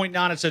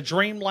 100.9. It's a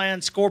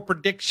Dreamland score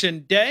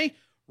prediction day.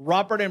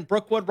 Robert in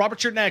Brookwood.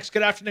 Robert, you're next.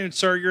 Good afternoon,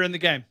 sir. You're in the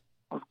game.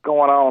 What's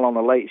going on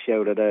the late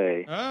show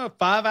today? Oh,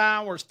 5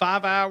 hours.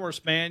 5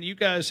 hours, man. You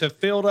guys have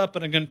filled up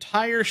an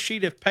entire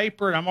sheet of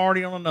paper, and I'm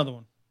already on another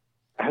one.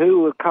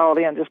 Who was called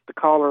in just a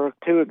caller or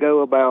two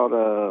ago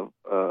about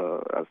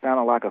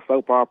sounding like a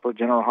soap opera,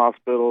 General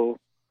Hospital.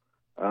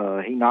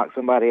 He knocked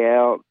somebody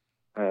out.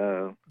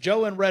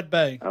 Joe in Red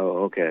Bay.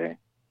 Oh, okay.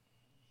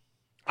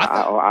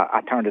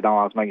 I turned it on.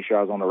 I was making sure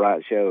I was on the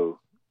right show.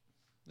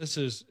 This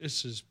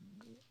is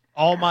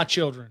all my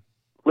children.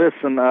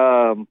 Listen,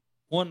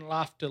 one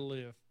life to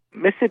live.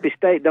 Mississippi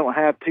State don't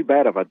have too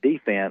bad of a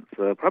defense.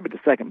 Probably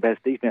the second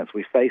best defense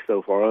we faced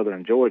so far, other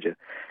than Georgia.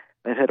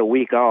 They've had a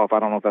week off. I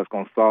don't know if that's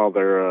going to solve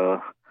their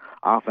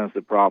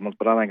offensive problems,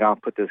 but I think I'll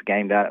put this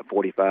game down at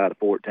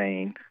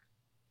 45-14.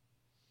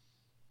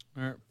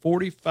 All right,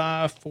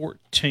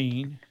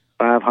 45-14.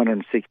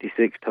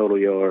 566 total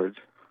yards.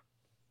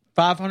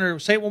 500.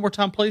 Say it one more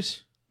time,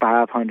 please.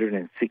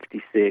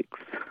 566.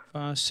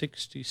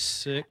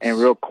 566. And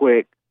real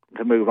quick,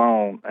 to move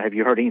on, have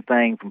you heard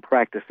anything from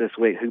practice this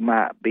week? Who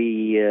might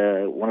be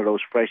one of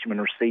those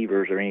freshman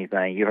receivers or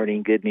anything? You heard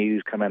any good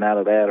news coming out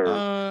of that, or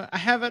I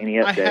haven't. Any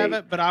update? I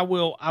haven't, but I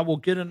will. I will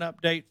get an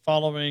update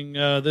following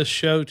this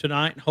show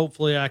tonight.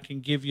 Hopefully, I can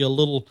give you a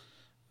little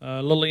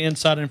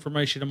inside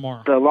information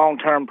tomorrow. The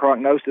long-term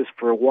prognosis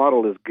for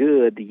Waddle is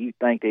good. Do you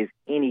think there's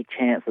any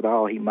chance at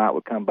all he might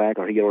would come back,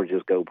 or he ought to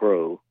just go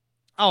pro?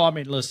 Oh, I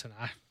mean, listen,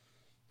 I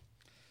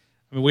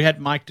mean, we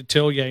had Mike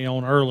Detillier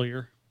on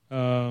earlier.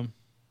 I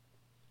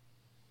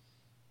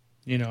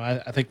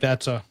think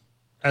that's a,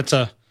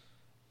 I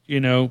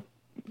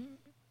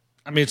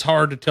mean, it's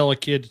hard to tell a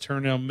kid to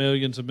turn down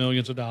millions and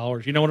millions of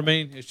dollars. You know what I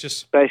mean? It's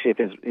just, especially if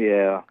it's,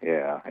 yeah,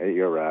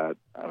 you're right.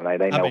 I mean,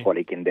 they know what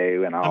he can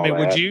do and all that.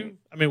 Would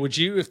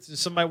you, if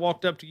somebody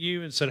walked up to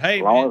you and said, "Hey,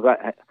 as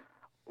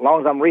long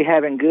as I'm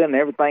rehabbing good and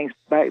everything's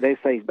back," they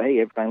say, "Hey,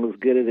 everything looks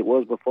good as it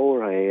was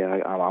before." Hey,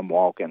 I'm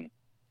walking.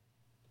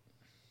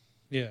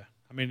 Yeah.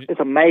 I mean, it's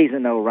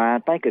amazing though,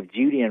 Ryan. Think of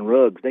Judy and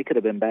Ruggs; they could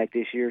have been back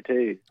this year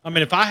too. I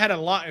mean, if I had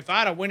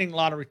a winning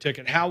lottery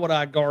ticket, how would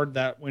I guard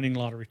that winning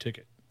lottery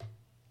ticket?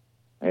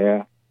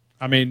 Yeah.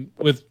 I mean,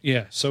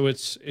 so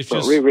it's but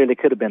just. We really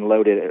could have been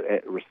loaded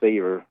at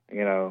receiver.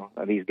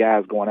 These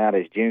guys going out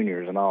as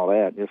juniors and all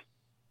that. Just,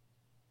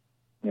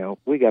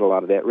 we got a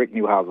lot of that. Rick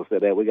Newhouser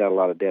said that we got a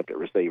lot of depth at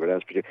receiver.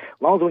 That's for sure. As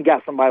long as we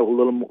got somebody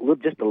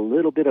with just a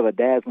little bit of a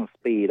dazzling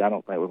speed, I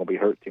don't think we're going to be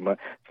hurt too much.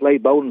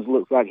 Slade Bowden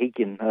looks like he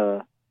can.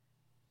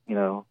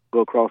 Go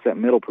across that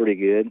middle pretty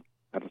good.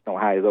 I just don't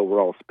know how his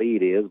overall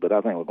speed is, but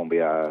I think we're going to be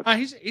all right.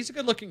 He's a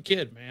good-looking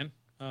kid, man.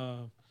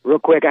 Real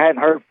quick, I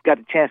hadn't got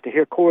the chance to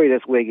hear Corey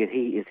this week. Is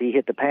he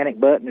hit the panic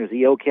button? Is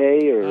he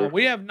okay? Or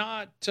we have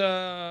not.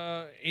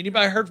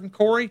 Anybody heard from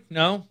Corey?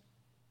 No.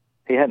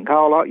 He hadn't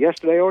called out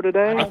yesterday or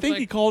today? I think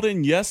he called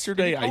in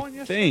yesterday.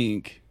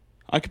 Think.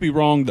 I could be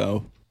wrong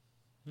though.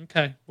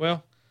 Okay.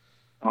 Well,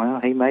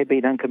 he may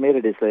be done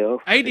committed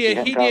himself. He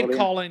did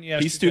call in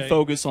yesterday. He's too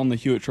focused on the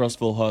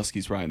Hewitt-Trussville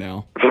Huskies right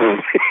now.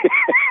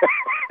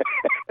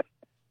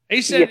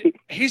 He said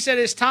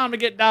it's time to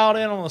get dialed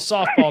in on the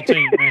softball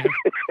team, man.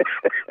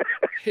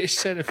 He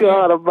said,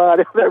 God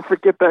almighty, I'll never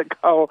forget that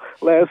call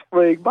last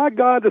spring. My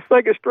God, the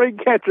second string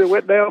catcher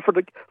went down for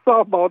the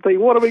softball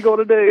team. What are we going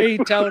to do? He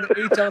told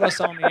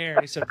us on the air.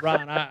 He said,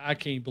 "Ryan, I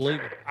can't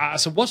believe it." I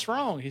said, "What's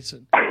wrong?" He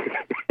said,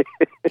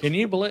 "Can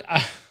you believe?"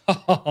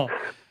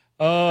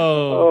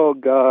 Oh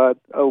God!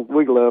 Oh,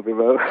 we love him,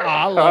 though.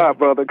 I love All right,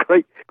 brother.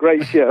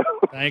 Great show.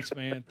 Thanks,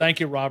 man. Thank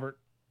you, Robert.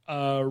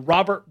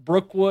 Robert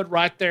Brookwood,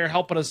 right there,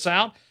 helping us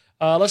out.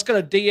 Let's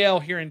go to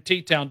DL here in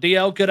T-Town.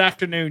 DL, good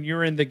afternoon.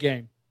 You're in the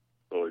game.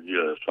 Oh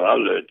yes,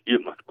 I'll let you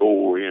get my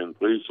score in,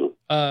 please, sir.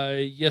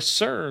 Yes,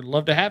 sir.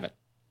 Love to have it.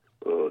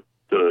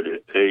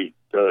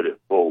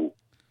 38-34.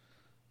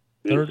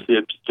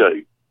 Mississippi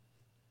State.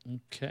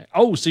 Okay.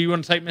 Oh, so you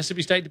want to take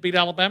Mississippi State to beat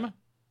Alabama?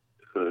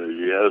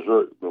 Yes,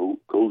 sir.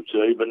 Coach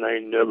Saban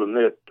ain't never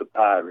met the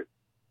Pirates.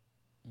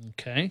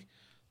 Okay.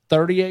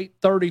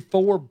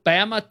 38-34.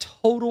 Bama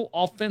total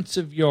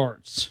offensive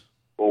yards.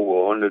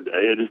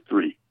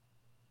 483.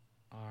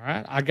 All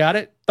right. I got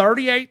it.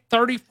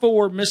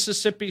 38-34.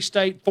 Mississippi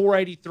State,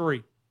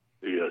 483.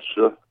 Yes,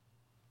 sir.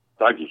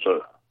 Thank you,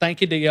 sir.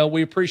 Thank you, DL.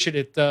 We appreciate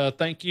it.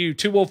 Thank you.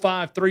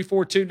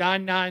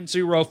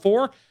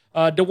 205-342-9904.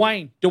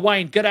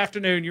 Dwayne, good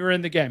afternoon. You're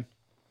in the game.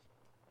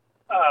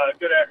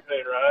 Good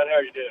afternoon, Ryan. How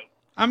are you doing?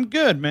 I'm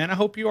good, man. I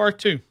hope you are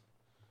too.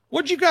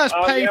 What'd you guys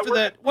pay for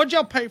that? What'd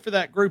y'all pay for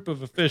that group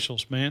of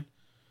officials, man?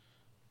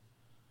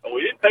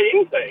 We didn't pay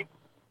anything.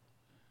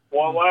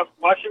 Well, why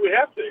should we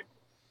have to?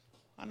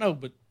 I know,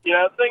 but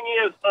the thing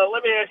is,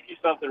 let me ask you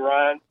something,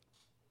 Ryan.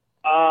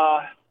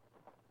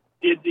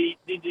 Did the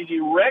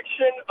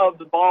direction of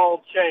the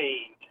ball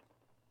change?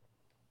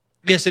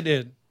 Yes, it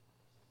did.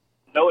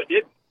 No, it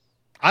didn't.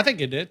 I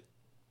think it did.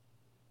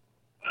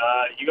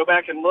 You go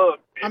back and look.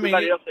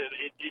 Everybody else said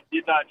it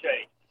did not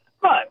change.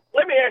 But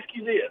let me ask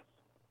you this.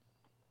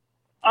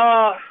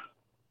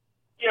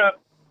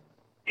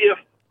 If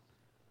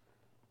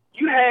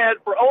you had,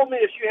 for Ole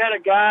Miss, you had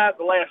a guy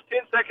the last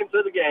 10 seconds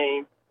of the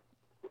game,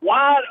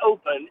 wide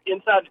open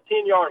inside the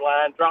 10-yard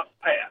line, drops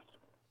the pass.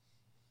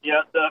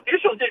 The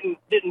officials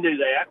didn't do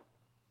that.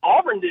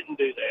 Auburn didn't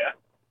do that.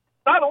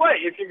 By the way,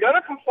 if you're going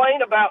to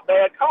complain about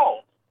bad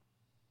calls,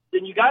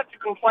 then you got to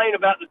complain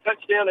about the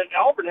touchdown that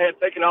Auburn had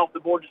taken off the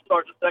board to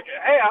start the second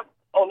half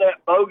on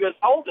that bogus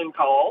holding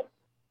call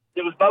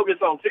it was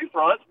bogus on two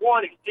fronts.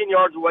 One, it's 10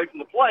 yards away from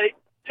the plate.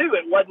 Two,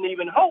 it wasn't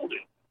even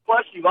holding.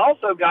 Plus, you've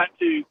also got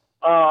to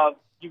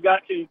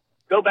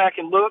go back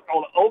and look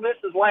on Ole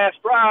Miss's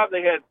last drive.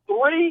 They had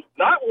three,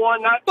 not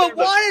one, not two, but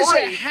why does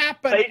three it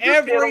happen major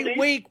every penalties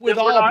week with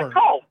that were not Auburn?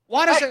 called.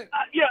 Why does it?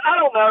 I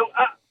don't know.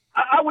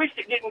 I wish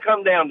it didn't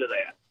come down to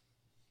that.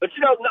 But,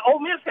 Ole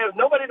Miss has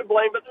nobody to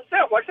blame but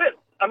themselves. Like I said,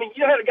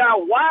 you had a guy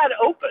wide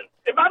open.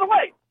 And by the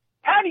way,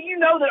 how do you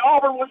know that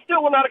Auburn would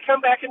still not have come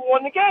back and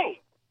won the game?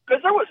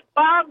 Because there was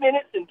 5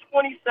 minutes and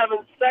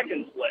 27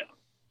 seconds left.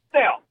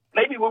 Now,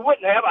 maybe we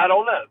wouldn't have. I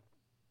don't know.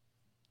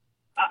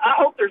 I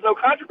hope there's no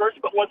controversy.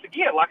 But once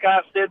again, like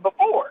I've said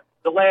before,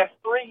 the last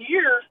 3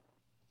 years,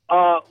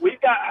 we've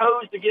got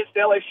hosed against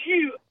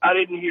LSU. I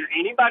didn't hear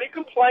anybody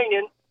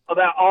complaining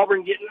about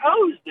Auburn getting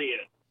hosed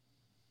in.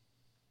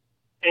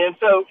 And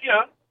so,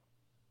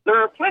 there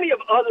are plenty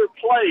of other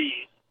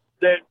plays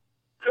that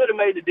could have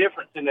made a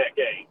difference in that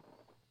game.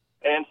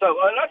 And so,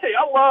 and I tell you,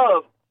 I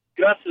love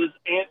Gus's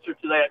answer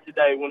to that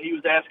today when he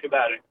was asked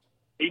about it.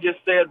 He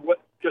just said,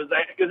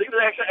 because he was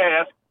actually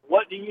asked,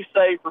 what do you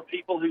say for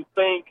people who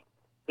think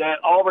that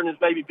Auburn is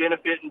maybe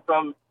benefiting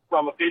from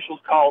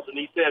officials' calls? And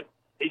he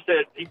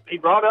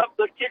brought up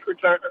the kick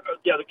return,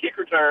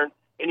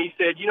 and he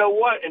said, you know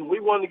what? And we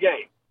won the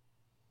game.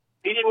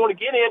 He didn't want to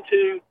get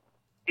into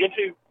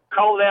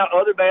calling out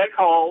other bad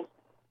calls.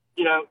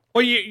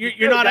 Well,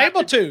 you're not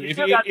able to.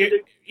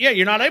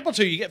 You're not able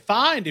to. You get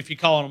fined if you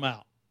call them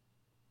out.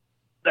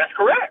 That's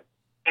correct.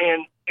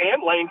 And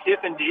Lane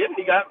Kiffin did, and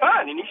he got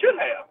fined, and he should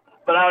have.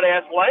 But I would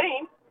ask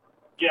Lane,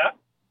 did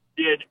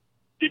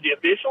the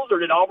officials or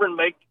did Auburn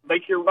make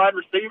your wide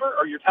receiver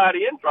or your tight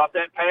end drop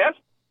that pass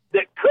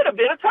that could have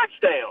been a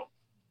touchdown?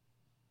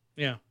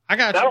 Yeah, I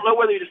got you. I don't know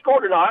whether he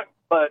scored or not,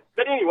 but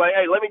anyway,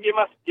 hey, let me give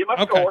my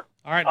score.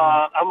 All right.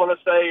 I'm going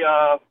to say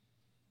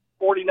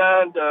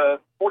 49 to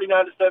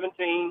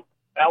 17,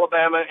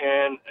 Alabama,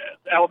 and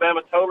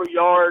Alabama total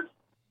yards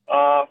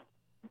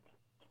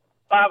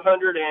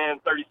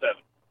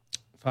 537.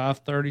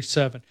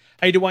 537.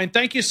 Hey, Dwayne,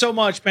 thank you so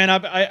much, man.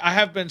 I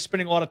have been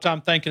spending a lot of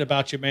time thinking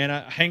about you, man.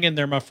 Hang in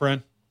there, my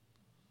friend.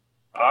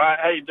 All right.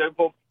 Hey,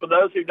 for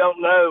those who don't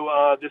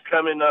know, this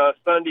coming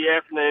Sunday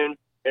afternoon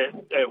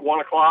at 1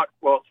 o'clock,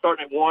 well,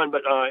 starting at 1,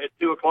 but at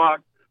 2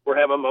 o'clock, we're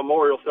having a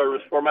memorial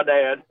service for my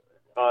dad,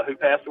 who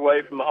passed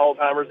away from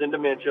Alzheimer's and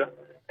dementia.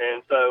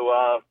 And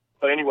so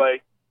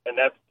anyway, and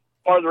that's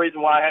part of the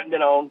reason why I haven't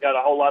been on. Got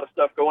a whole lot of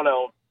stuff going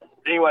on.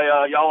 Anyway,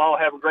 y'all all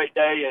have a great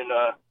day,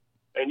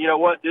 and you know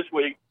what? This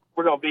week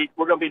we're gonna beat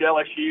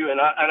LSU, and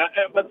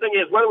but the thing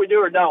is, whether we do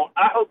or don't,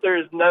 I hope there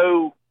is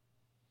no,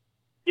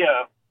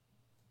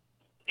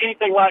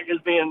 anything like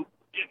as being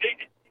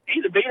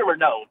either beat them or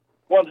don't.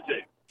 1 to 2.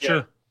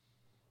 Sure.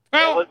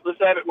 Well, let's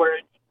have it where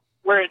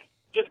it's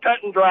just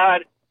cut and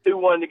dried who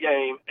won the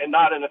game, and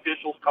not an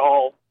official's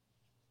call,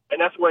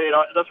 and that's the way it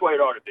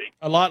ought to be.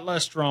 A lot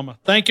less drama.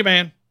 Thank you,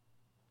 man.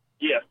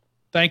 Yes.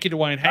 Thank you,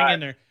 Dwayne. Hang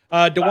in there.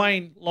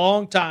 Dwayne,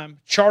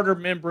 long-time charter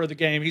member of the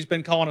game. He's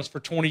been calling us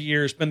for 20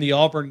 years, been the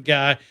Auburn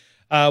guy.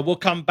 We'll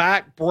come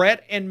back.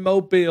 Brett in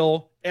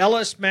Mobile,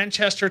 Ellis,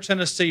 Manchester,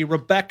 Tennessee,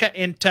 Rebecca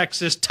in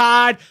Texas.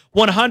 Tide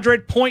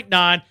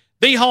 100.9,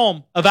 the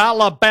home of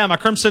Alabama.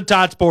 Crimson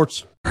Tide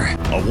Sports.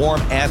 A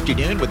warm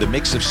afternoon with a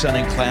mix of sun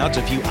and clouds.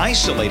 A few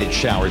isolated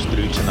showers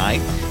through tonight.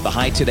 The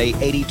high today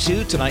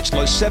 82, tonight's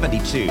low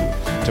 72.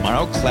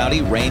 Tomorrow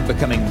cloudy, rain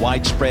becoming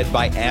widespread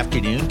by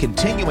afternoon,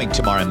 continuing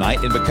tomorrow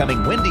night and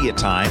becoming windy at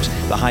times.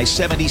 The high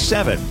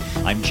 77.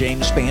 I'm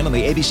James Spann on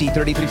the ABC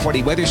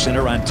 3340 Weather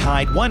Center on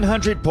Tide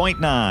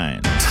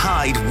 100.9.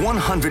 Tide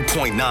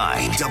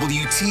 100.9,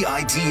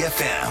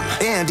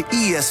 WTID-FM, and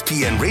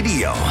ESPN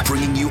Radio,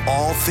 bringing you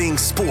all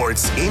things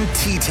sports in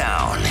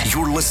T-Town.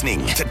 You're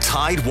listening to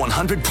Tide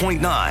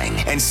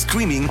 100.9 and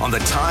streaming on the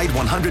Tide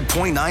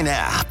 100.9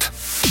 app.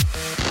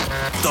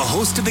 The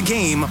host of the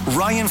game,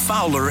 Ryan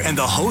Fowler, and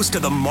the host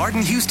of the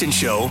Martin Houston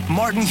Show,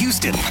 Martin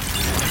Houston,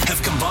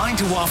 have combined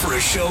to offer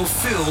a show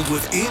filled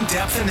with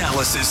in-depth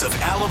analysis of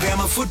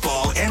Alabama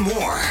football and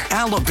more.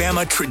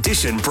 Alabama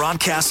Tradition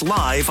broadcasts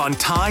live on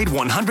Tide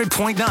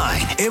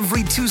 100.9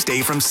 every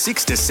Tuesday from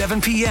 6 to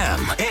 7 p.m.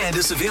 and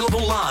is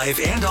available live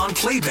and on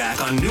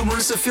playback on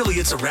numerous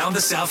affiliates around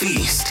the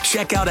Southeast.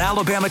 Check out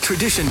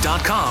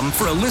alabamatradition.com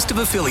for a list of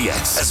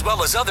affiliates, as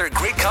well as other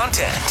great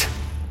content.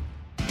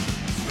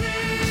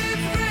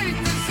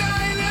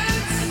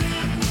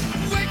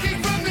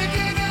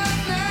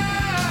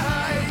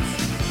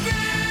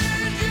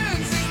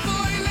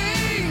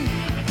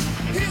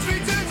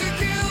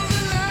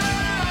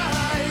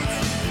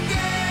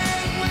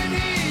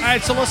 All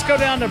right, so let's go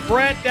down to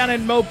Brett down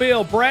in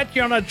Mobile. Brett,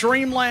 you're on a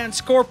Dreamland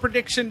score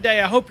prediction day.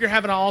 I hope you're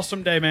having an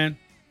awesome day, man.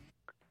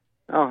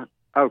 Oh,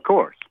 of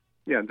course.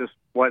 Yeah, just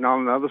waiting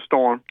on another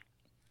storm.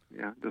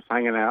 Yeah, just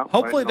hanging out.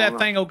 Hopefully that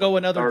thing will go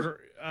another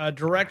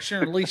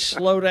direction, or at least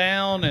slow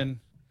down. And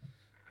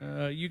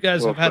you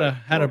guys have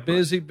had a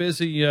busy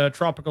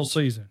tropical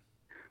season.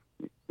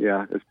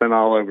 Yeah, it's been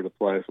all over the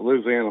place.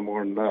 Louisiana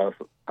more than us,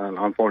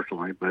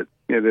 unfortunately, but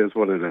it is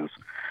what it is.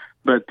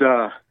 But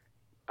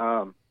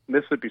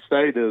Mississippi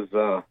State is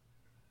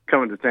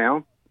coming to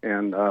town,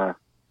 and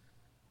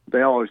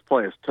they always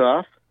play us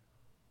tough.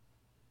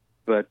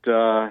 But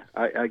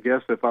I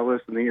guess if I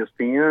listen to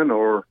ESPN,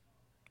 or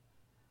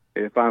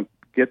if I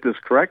get this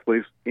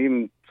correctly,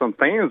 even some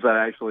fans that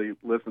I actually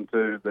listen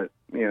to, that,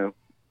 you know,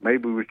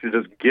 maybe we should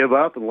just give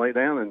up and lay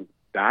down and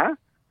die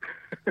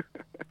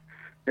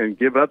and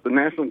give up the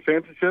national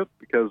championship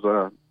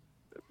because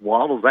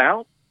Waddle's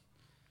out.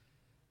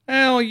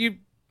 Well,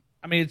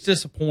 it's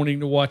disappointing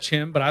to watch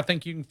him, but I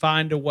think you can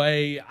find a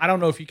way. I don't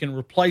know if you can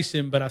replace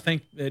him, but I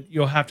think that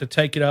you'll have to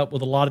take it up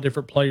with a lot of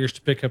different players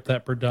to pick up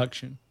that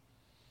production.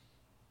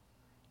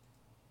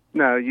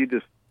 No, you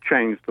just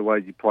change the way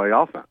you play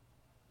offense.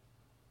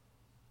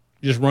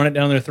 You just run it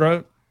down their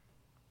throat?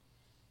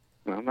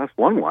 Well, that's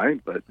one way,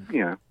 but,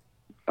 you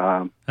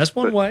know. That's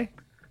one way.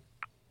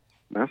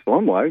 That's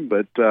one way,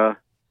 but I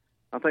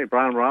think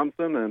Brian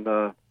Robinson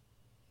and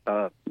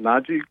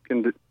Najee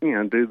can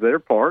do their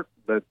part,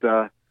 but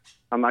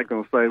I'm not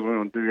going to say we're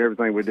going to do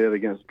everything we did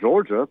against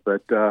Georgia,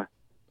 but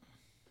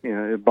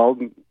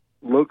Bolden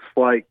looks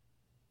like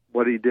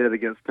what he did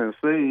against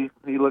Tennessee.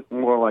 He looked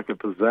more like a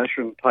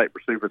possession type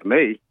receiver to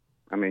me.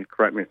 I mean,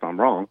 correct me if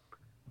I'm wrong,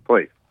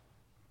 please.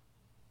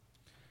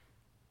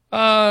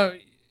 I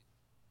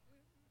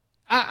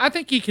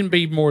think he can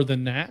be more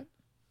than that.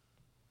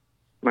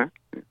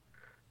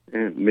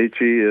 And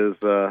Michie is,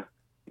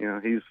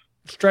 he's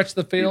stretch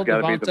the field. He's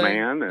got to be the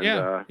man. And,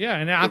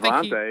 and I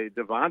think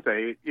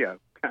Devontae,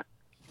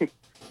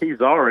 he's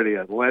already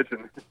a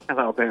legend in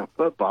Alabama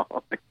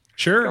football.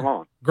 Sure, come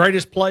on,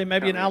 greatest play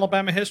maybe in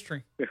Alabama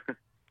history.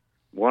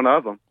 One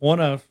of them.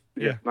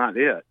 Yeah.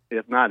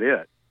 If not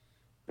it.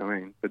 I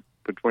mean,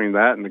 between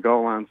that and the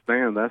goal line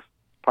stand, that's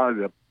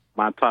probably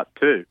my top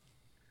two.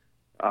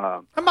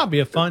 That might be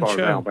a fun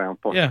show.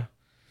 Yeah,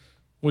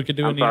 we could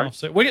do in the off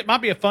season. It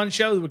might be a fun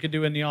show that we could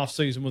do in the off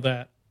season with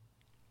that.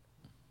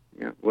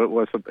 Yeah,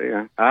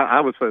 I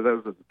would say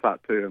those are the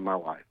top two in my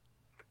life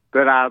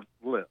that I've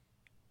lived.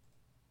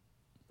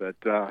 But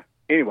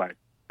anyway,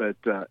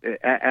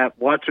 at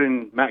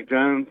watching Mac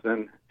Jones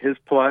and his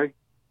play,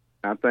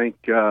 I think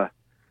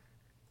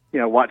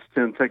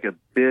Washington take a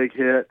big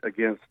hit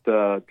against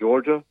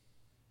Georgia.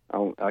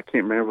 I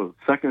can't remember the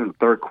second and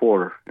third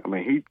quarter. I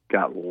mean, he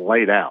got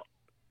laid out.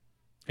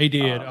 He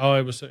did.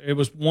 It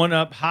was one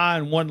up high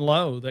and one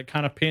low that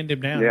kind of pinned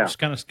him down. It just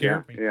kind of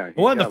scared me. Yeah, it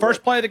wasn't the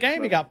first play of the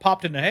game. He got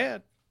popped in the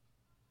head.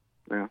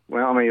 Yeah.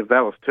 Well, I mean, if that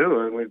was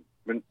Tua, we've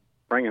been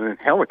bringing in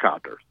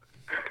helicopters.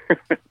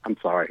 I'm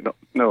sorry.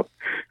 No.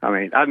 I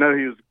mean, I know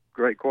he was a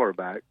great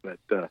quarterback, but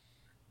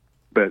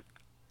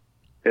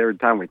every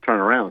time we turn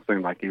around, it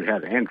seemed like he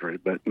had an injury.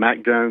 But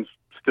Mac Jones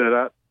stood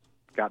up,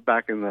 got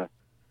back and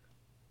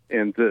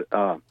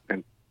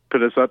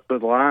put us up to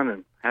the line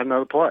and had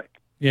another play.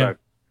 Yeah. So,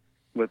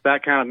 with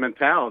that kind of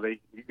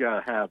mentality, you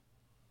got to have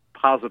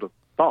positive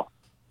thoughts.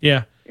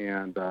 Yeah.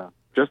 And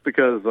just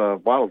because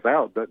Waddle's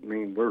out doesn't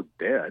mean we're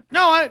dead.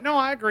 No,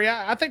 I agree.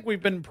 I think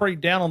we've been pretty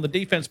down on the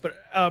defense. But,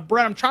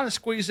 Brett, I'm trying to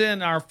squeeze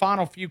in our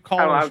final few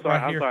callers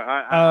right here.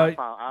 No.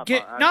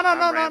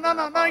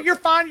 You're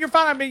fine.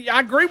 I mean, I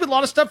agree with a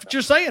lot of stuff that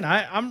you're saying.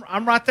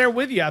 I'm right there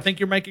with you. I think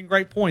you're making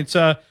great points.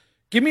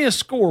 Give me a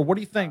score. What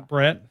do you think,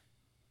 Brett?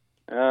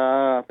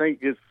 I think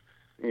it's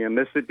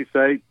Mississippi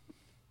State.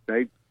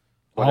 They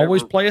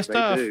always play us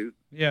tough.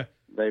 Yeah.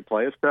 They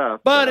play us tough.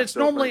 But it's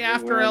normally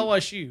after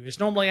LSU.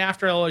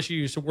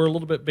 So we're a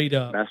little bit beat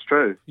up. That's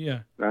true. Yeah.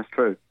 That's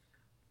true.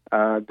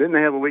 Didn't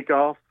they have a week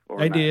off?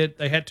 They did.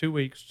 They had 2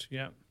 weeks.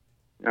 Yeah.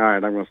 All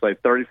right. I'm going to say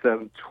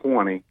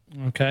 37-20.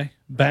 Okay.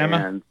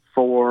 Bama. And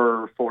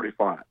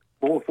 445.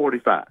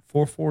 445.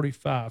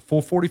 445.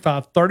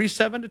 445.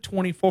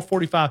 37-20.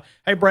 445.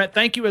 Hey, Brett,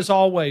 thank you as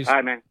always. All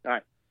right, man. All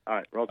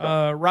right. Roll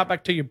call. Right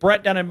back to you.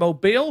 Brett down in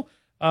Mobile.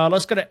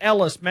 Let's go to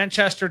Ellis,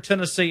 Manchester,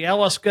 Tennessee.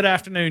 Ellis, good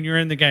afternoon. You're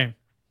in the game.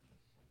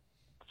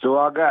 So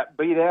I got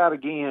beat out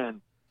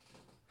again.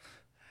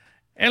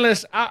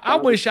 Ellis, I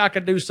wish I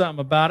could do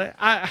something about it.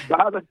 By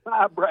the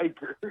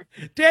tiebreaker.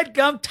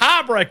 Deadgum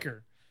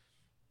tiebreaker.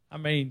 I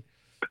mean,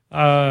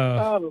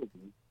 I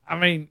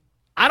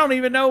don't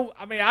even know.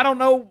 I don't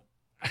know.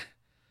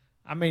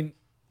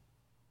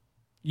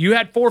 You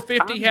had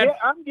 450.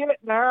 I'm getting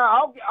there.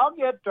 I'll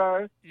get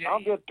there.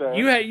 I'll get there.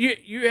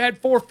 You had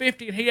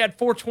 450 and he had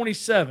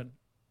 427.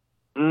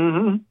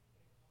 Mm-hmm.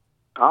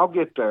 I'll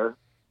get there.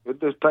 It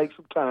just takes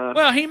some time.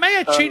 Well, he may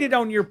have cheated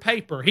on your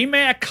paper. He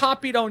may have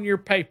copied on your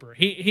paper.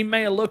 He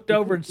may have looked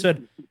over and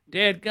said,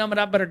 "Dadgummit,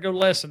 I better go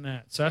less than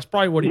that." So that's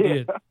probably what he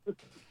did.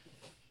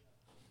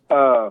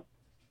 But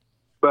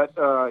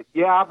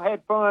I've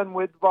had fun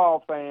with the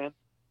Vol fans.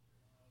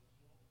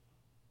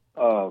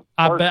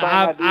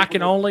 I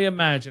can only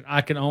imagine.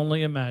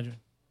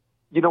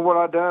 You know what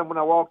I done when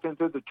I walked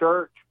into the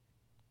church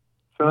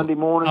Sunday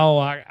morning? Oh,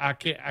 I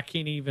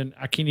can't even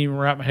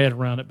wrap my head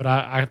around it. But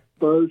I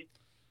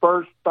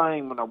first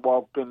thing when I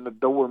walked in the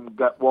door and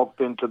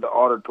walked into the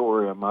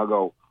auditorium, I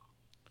go,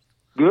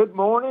 "Good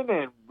morning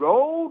and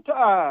roll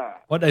tide."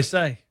 What'd they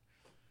say?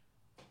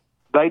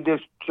 They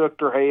just shook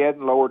their head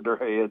and lowered their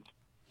heads.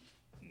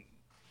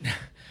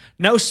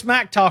 No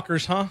smack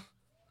talkers, huh?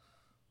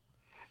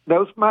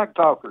 No smack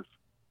talkers.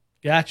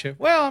 Gotcha.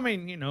 Well, I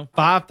mean,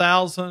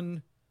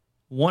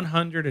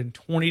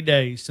 5,120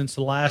 days since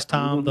the last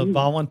time the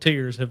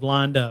Volunteers have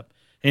lined up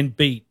and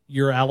beat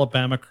your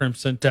Alabama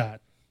Crimson Tide.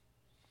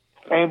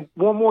 And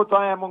one more thing,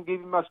 I'm going to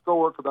give you my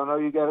score because I know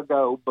you got to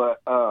go. But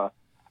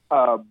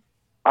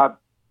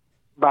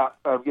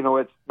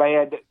it's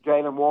bad that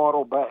Jalen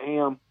Waddle about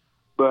him.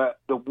 But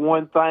the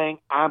one thing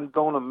I'm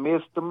going to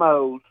miss the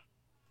most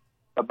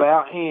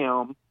about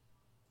him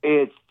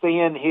is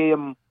seeing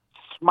him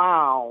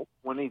smile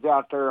when he's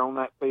out there on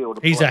that field.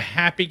 He's a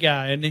happy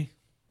guy, isn't he?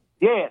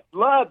 Yes,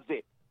 loves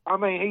it. I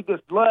mean, he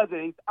just loves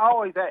it. He's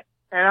always that,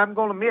 and I'm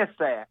going to miss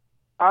that.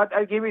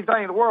 I'd give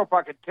anything in the world if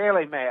I could tell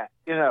him that,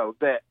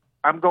 that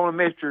I'm going to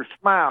miss your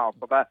smile.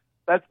 But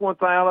that's one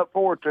thing I look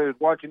forward to is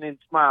watching him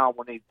smile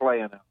when he's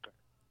playing out there.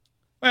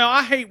 Well,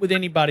 I hate when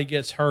anybody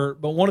gets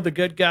hurt, but one of the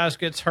good guys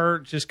gets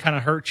hurt, just kind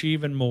of hurts you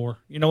even more.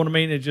 You know what I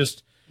mean? It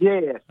just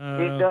it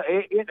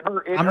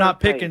hurt. I'm not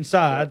picking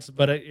sides,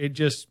 but it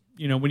just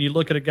when you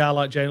look at a guy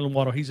like Jalen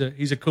Waddle, he's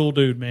a cool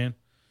dude, man.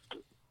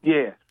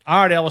 Yeah.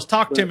 All right, Ellis,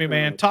 talk to me,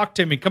 man. Talk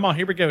to me. Come on,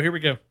 here we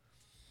go.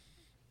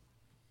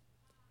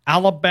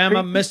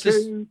 Alabama,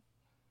 Mississippi.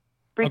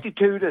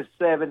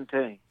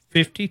 52-17.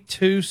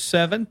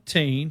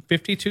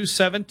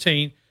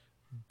 52-17.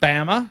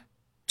 Bama,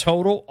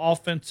 total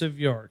offensive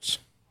yards.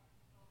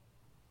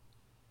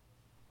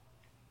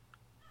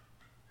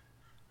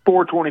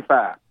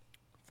 425.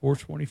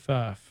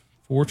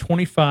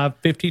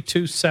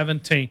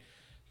 52-17.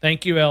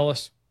 Thank you,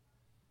 Ellis.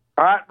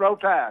 All right, roll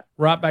tide.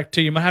 Right back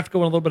to you. I'm going to have to go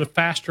in a little bit of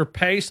faster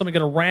pace. Let me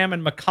get a Ram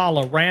and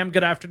McCullough. Ram,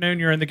 good afternoon.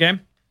 You're in the game.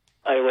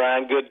 Hey,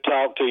 Ryan, good to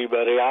talk to you,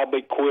 buddy. I'll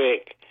be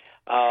quick.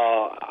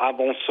 I'm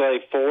going to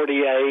say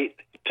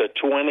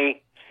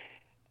 48-20,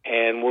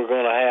 and we're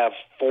going to have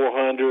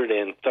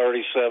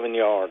 437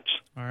 yards.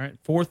 All right,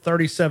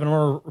 437. I'm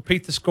going to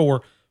repeat the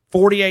score.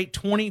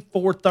 48-20,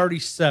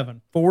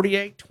 437.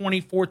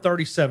 48-20,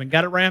 437.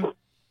 Got it, Ram?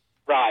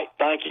 Right.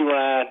 Thank you,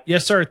 Ryan.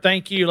 Yes, sir.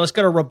 Thank you. Let's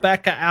go to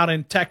Rebecca out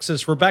in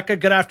Texas. Rebecca,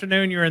 good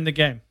afternoon. You're in the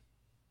game.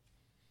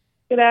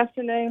 Good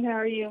afternoon. How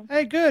are you?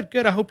 Hey, good.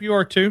 I hope you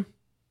are too.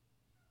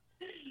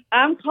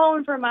 I'm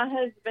calling for my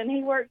husband.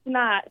 He works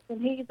nights,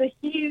 and he's a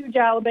huge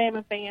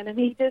Alabama fan, and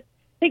he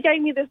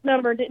gave me this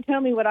number and didn't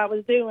tell me what I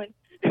was doing.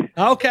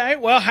 Okay.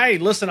 Well, hey,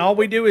 listen, all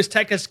we do is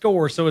take a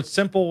score, so it's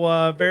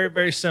simple, very,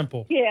 very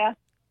simple. Yeah.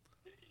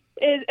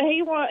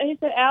 He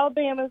said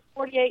Alabama's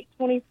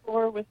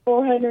 48-24 with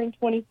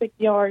 426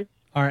 yards.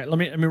 All right, let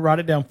me write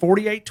it down.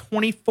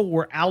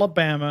 48-24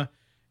 Alabama,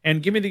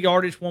 and give me the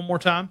yardage one more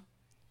time.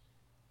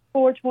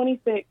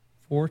 426.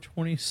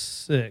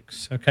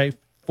 426. Okay,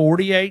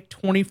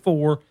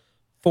 48-24,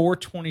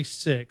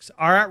 426.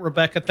 All right,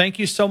 Rebecca, thank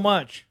you so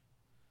much.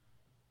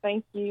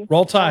 Thank you.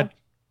 Roll Tide.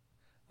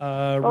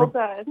 Roll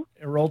Tide.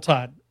 Roll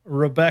Tide.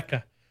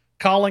 Rebecca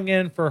calling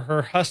in for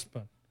her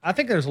husband. I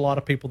think there's a lot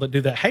of people that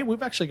do that. Hey,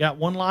 we've actually got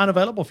one line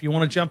available if you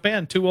want to jump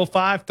in,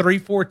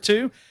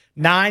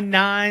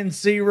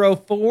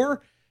 205-342-9904.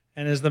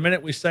 And as the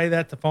minute we say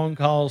that, the phone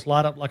calls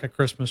light up like a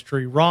Christmas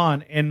tree.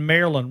 Ron in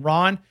Maryland.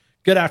 Ron,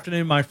 good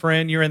afternoon, my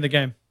friend. You're in the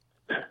game.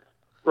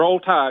 Roll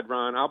Tide,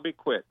 Ron. I'll be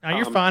quick. Now,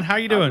 you're fine. How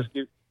you doing?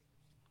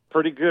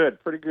 Pretty good.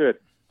 56-10,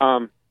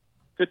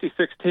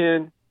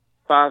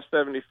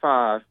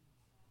 575.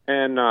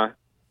 And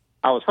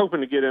I was hoping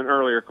to get in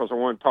earlier because I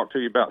wanted to talk to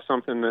you about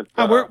something that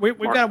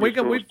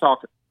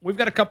we've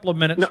got a couple of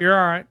minutes. You're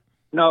all right.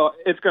 No,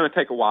 it's going to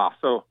take a while.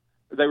 So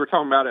they were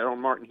talking about it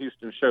on Martin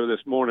Houston's show this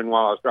morning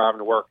while I was driving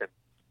to work. And,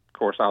 of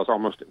course, I was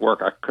almost at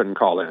work. I couldn't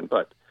call in.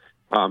 But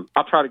I'll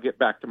try to get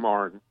back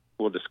tomorrow, and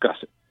we'll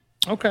discuss it.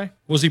 Okay.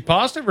 Was he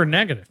positive or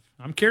negative?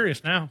 I'm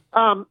curious now.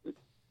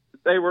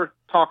 They were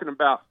talking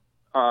about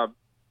our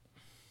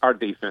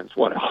defense.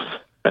 What else?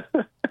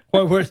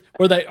 Well, were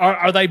they?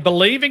 Are they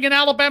believing in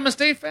Alabama's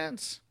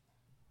defense?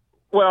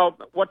 Well,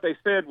 what they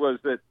said was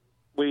that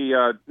we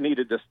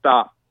needed to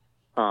stop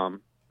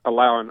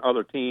allowing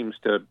other teams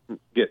to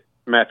get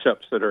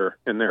matchups that are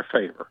in their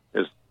favor,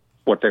 is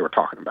what they were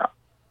talking about.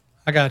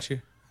 I got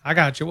you.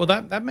 Well,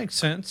 that makes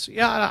sense.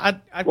 Yeah, I'd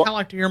kind of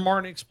like to hear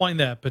Martin explain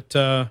that. But,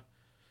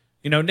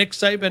 Nick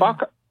Saban.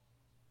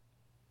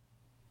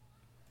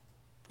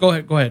 Go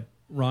ahead,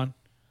 Ron.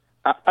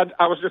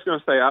 I was just going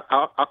to say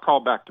I'll call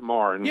back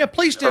tomorrow. And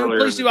please do.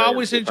 I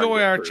always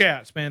enjoy our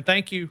chats, man.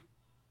 Thank you.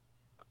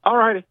 All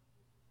righty.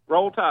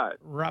 Roll Tide.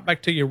 Right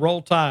back to you.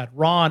 Roll Tide.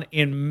 Ron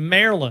in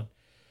Maryland.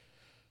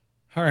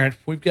 All right.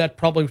 We've got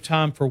probably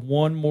time for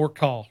one more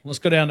call. Let's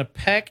go down to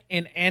Peck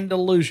in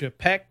Andalusia.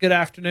 Peck, good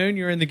afternoon.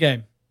 You're in the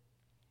game.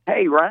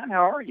 Hey, Ryan.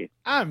 How are you?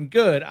 I'm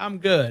good.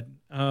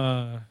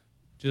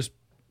 Just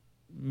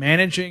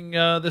managing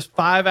this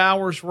 5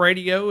 hours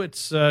radio.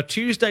 It's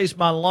Tuesday's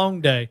my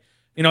long day.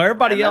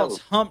 Everybody else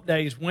hump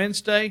days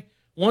Wednesday.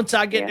 Once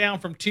I get down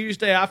from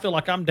Tuesday, I feel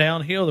like I'm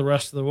downhill the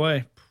rest of the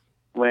way.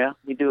 Well,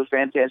 you do a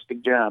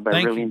fantastic job.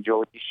 I really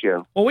enjoyed the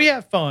show. Well, we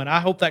have fun.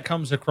 I hope that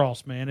comes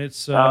across, man.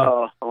 It's it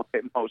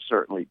most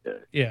certainly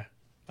does. Yeah.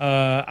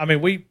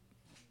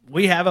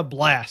 We have a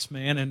blast,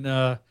 man,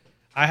 and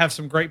I have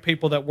some great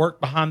people that work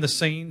behind the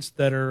scenes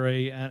that are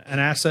an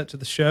asset to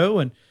the show,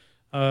 and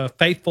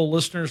faithful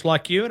listeners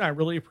like you, and I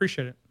really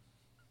appreciate it.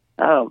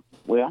 Oh,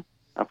 well,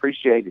 I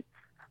appreciate it.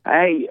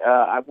 Hey,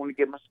 I want to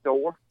give my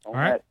score on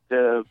that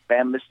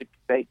Bama Mississippi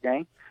State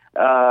game.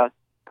 I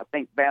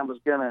think Bama's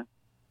going to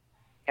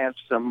have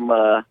some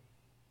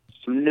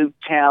new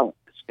talent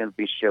that's going to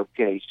be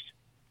showcased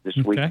this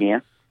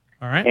weekend.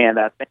 All right. And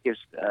I think it's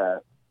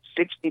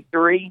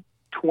 63-28.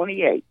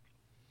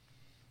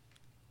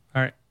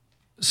 All right.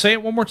 Say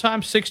it one more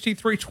time,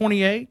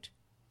 63-28?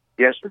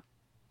 Yes, sir.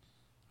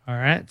 All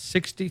right,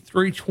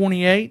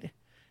 63-28.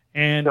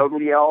 And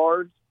total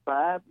yards,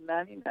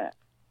 599.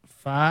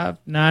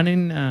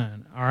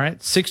 599. All right,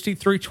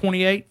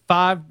 63-28,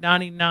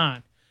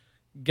 599.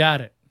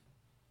 Got it.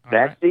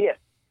 That's it.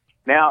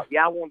 Now,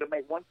 I wanted to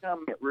make one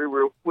comment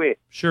real quick.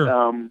 Sure.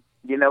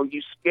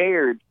 You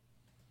scared,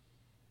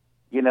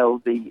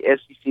 the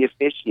SEC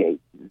officiating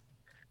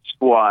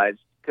squads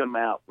to come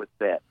out with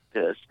that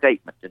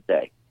statement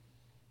today.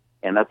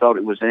 And I thought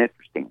it was an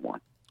interesting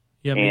one.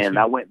 Yeah, and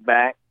I went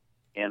back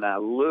and I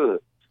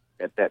looked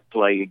at that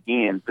play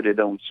again, put it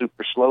on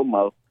super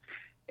slow-mo.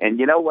 And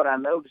you know what I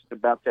noticed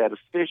about that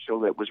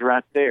official that was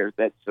right there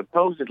that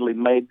supposedly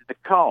made the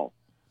call?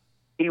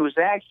 He was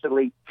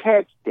actually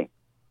texting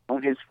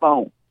on his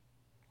phone.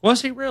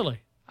 Was he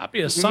really? I'd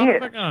be a son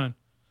of a gun.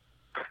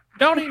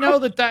 Don't he know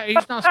that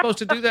he's not supposed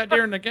to do that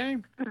during the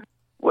game?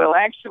 Well,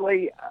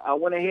 actually, I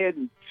went ahead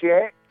and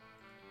checked,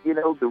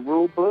 the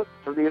rule book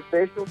for the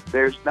officials.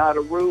 There's not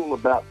a rule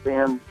about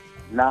them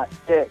not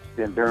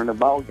texting during a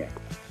ball game.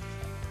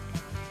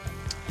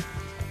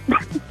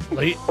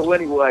 So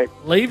anyway,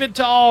 leave it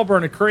to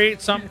Auburn to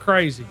create something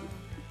crazy.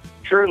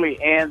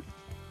 Truly, and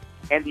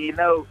do you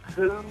know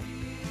who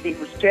he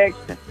was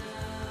texting?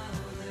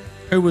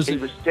 Who was he? He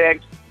was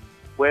texting.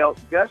 Well,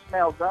 Gus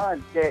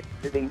Malzahn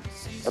texted him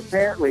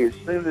apparently as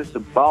soon as the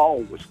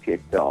ball was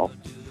kicked off,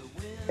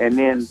 and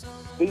then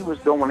he was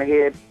going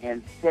ahead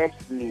and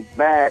texting him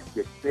back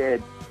that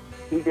said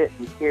he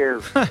didn't care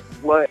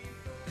what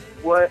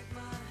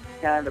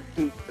kind of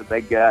pizza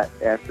they got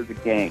after the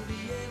game.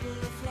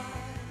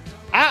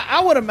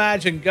 I would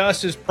imagine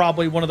Gus is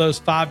probably one of those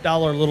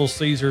 $5 Little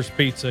Caesars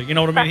pizza. You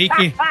know what I mean?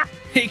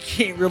 He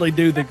can't really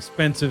do the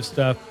expensive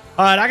stuff.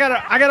 All right, I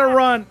gotta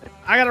run.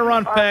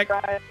 Peck.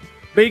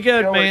 Be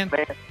good, man.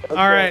 Okay. All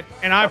right,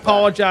 and I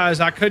apologize.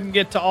 I couldn't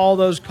get to all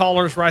those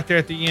callers right there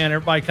at the end.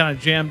 Everybody kind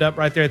of jammed up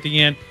right there at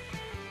the end.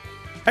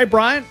 Hey,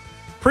 Brian,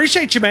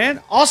 appreciate you,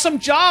 man. Awesome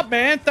job,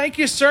 man. Thank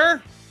you,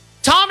 sir.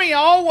 Tommy,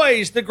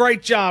 always the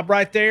great job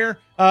right there.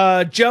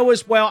 Joe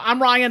as well.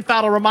 I'm Ryan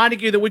Fowler, reminding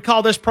you that we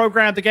call this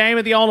program The Game,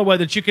 and the only way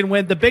that you can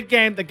win the big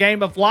game, the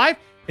game of life,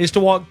 is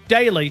to walk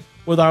daily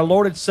with our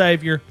Lord and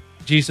Savior,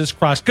 Jesus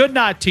Christ. Good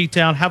night,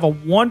 T-Town. Have a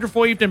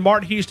wonderful evening.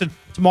 Martin Houston,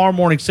 tomorrow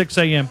morning, 6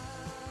 a.m.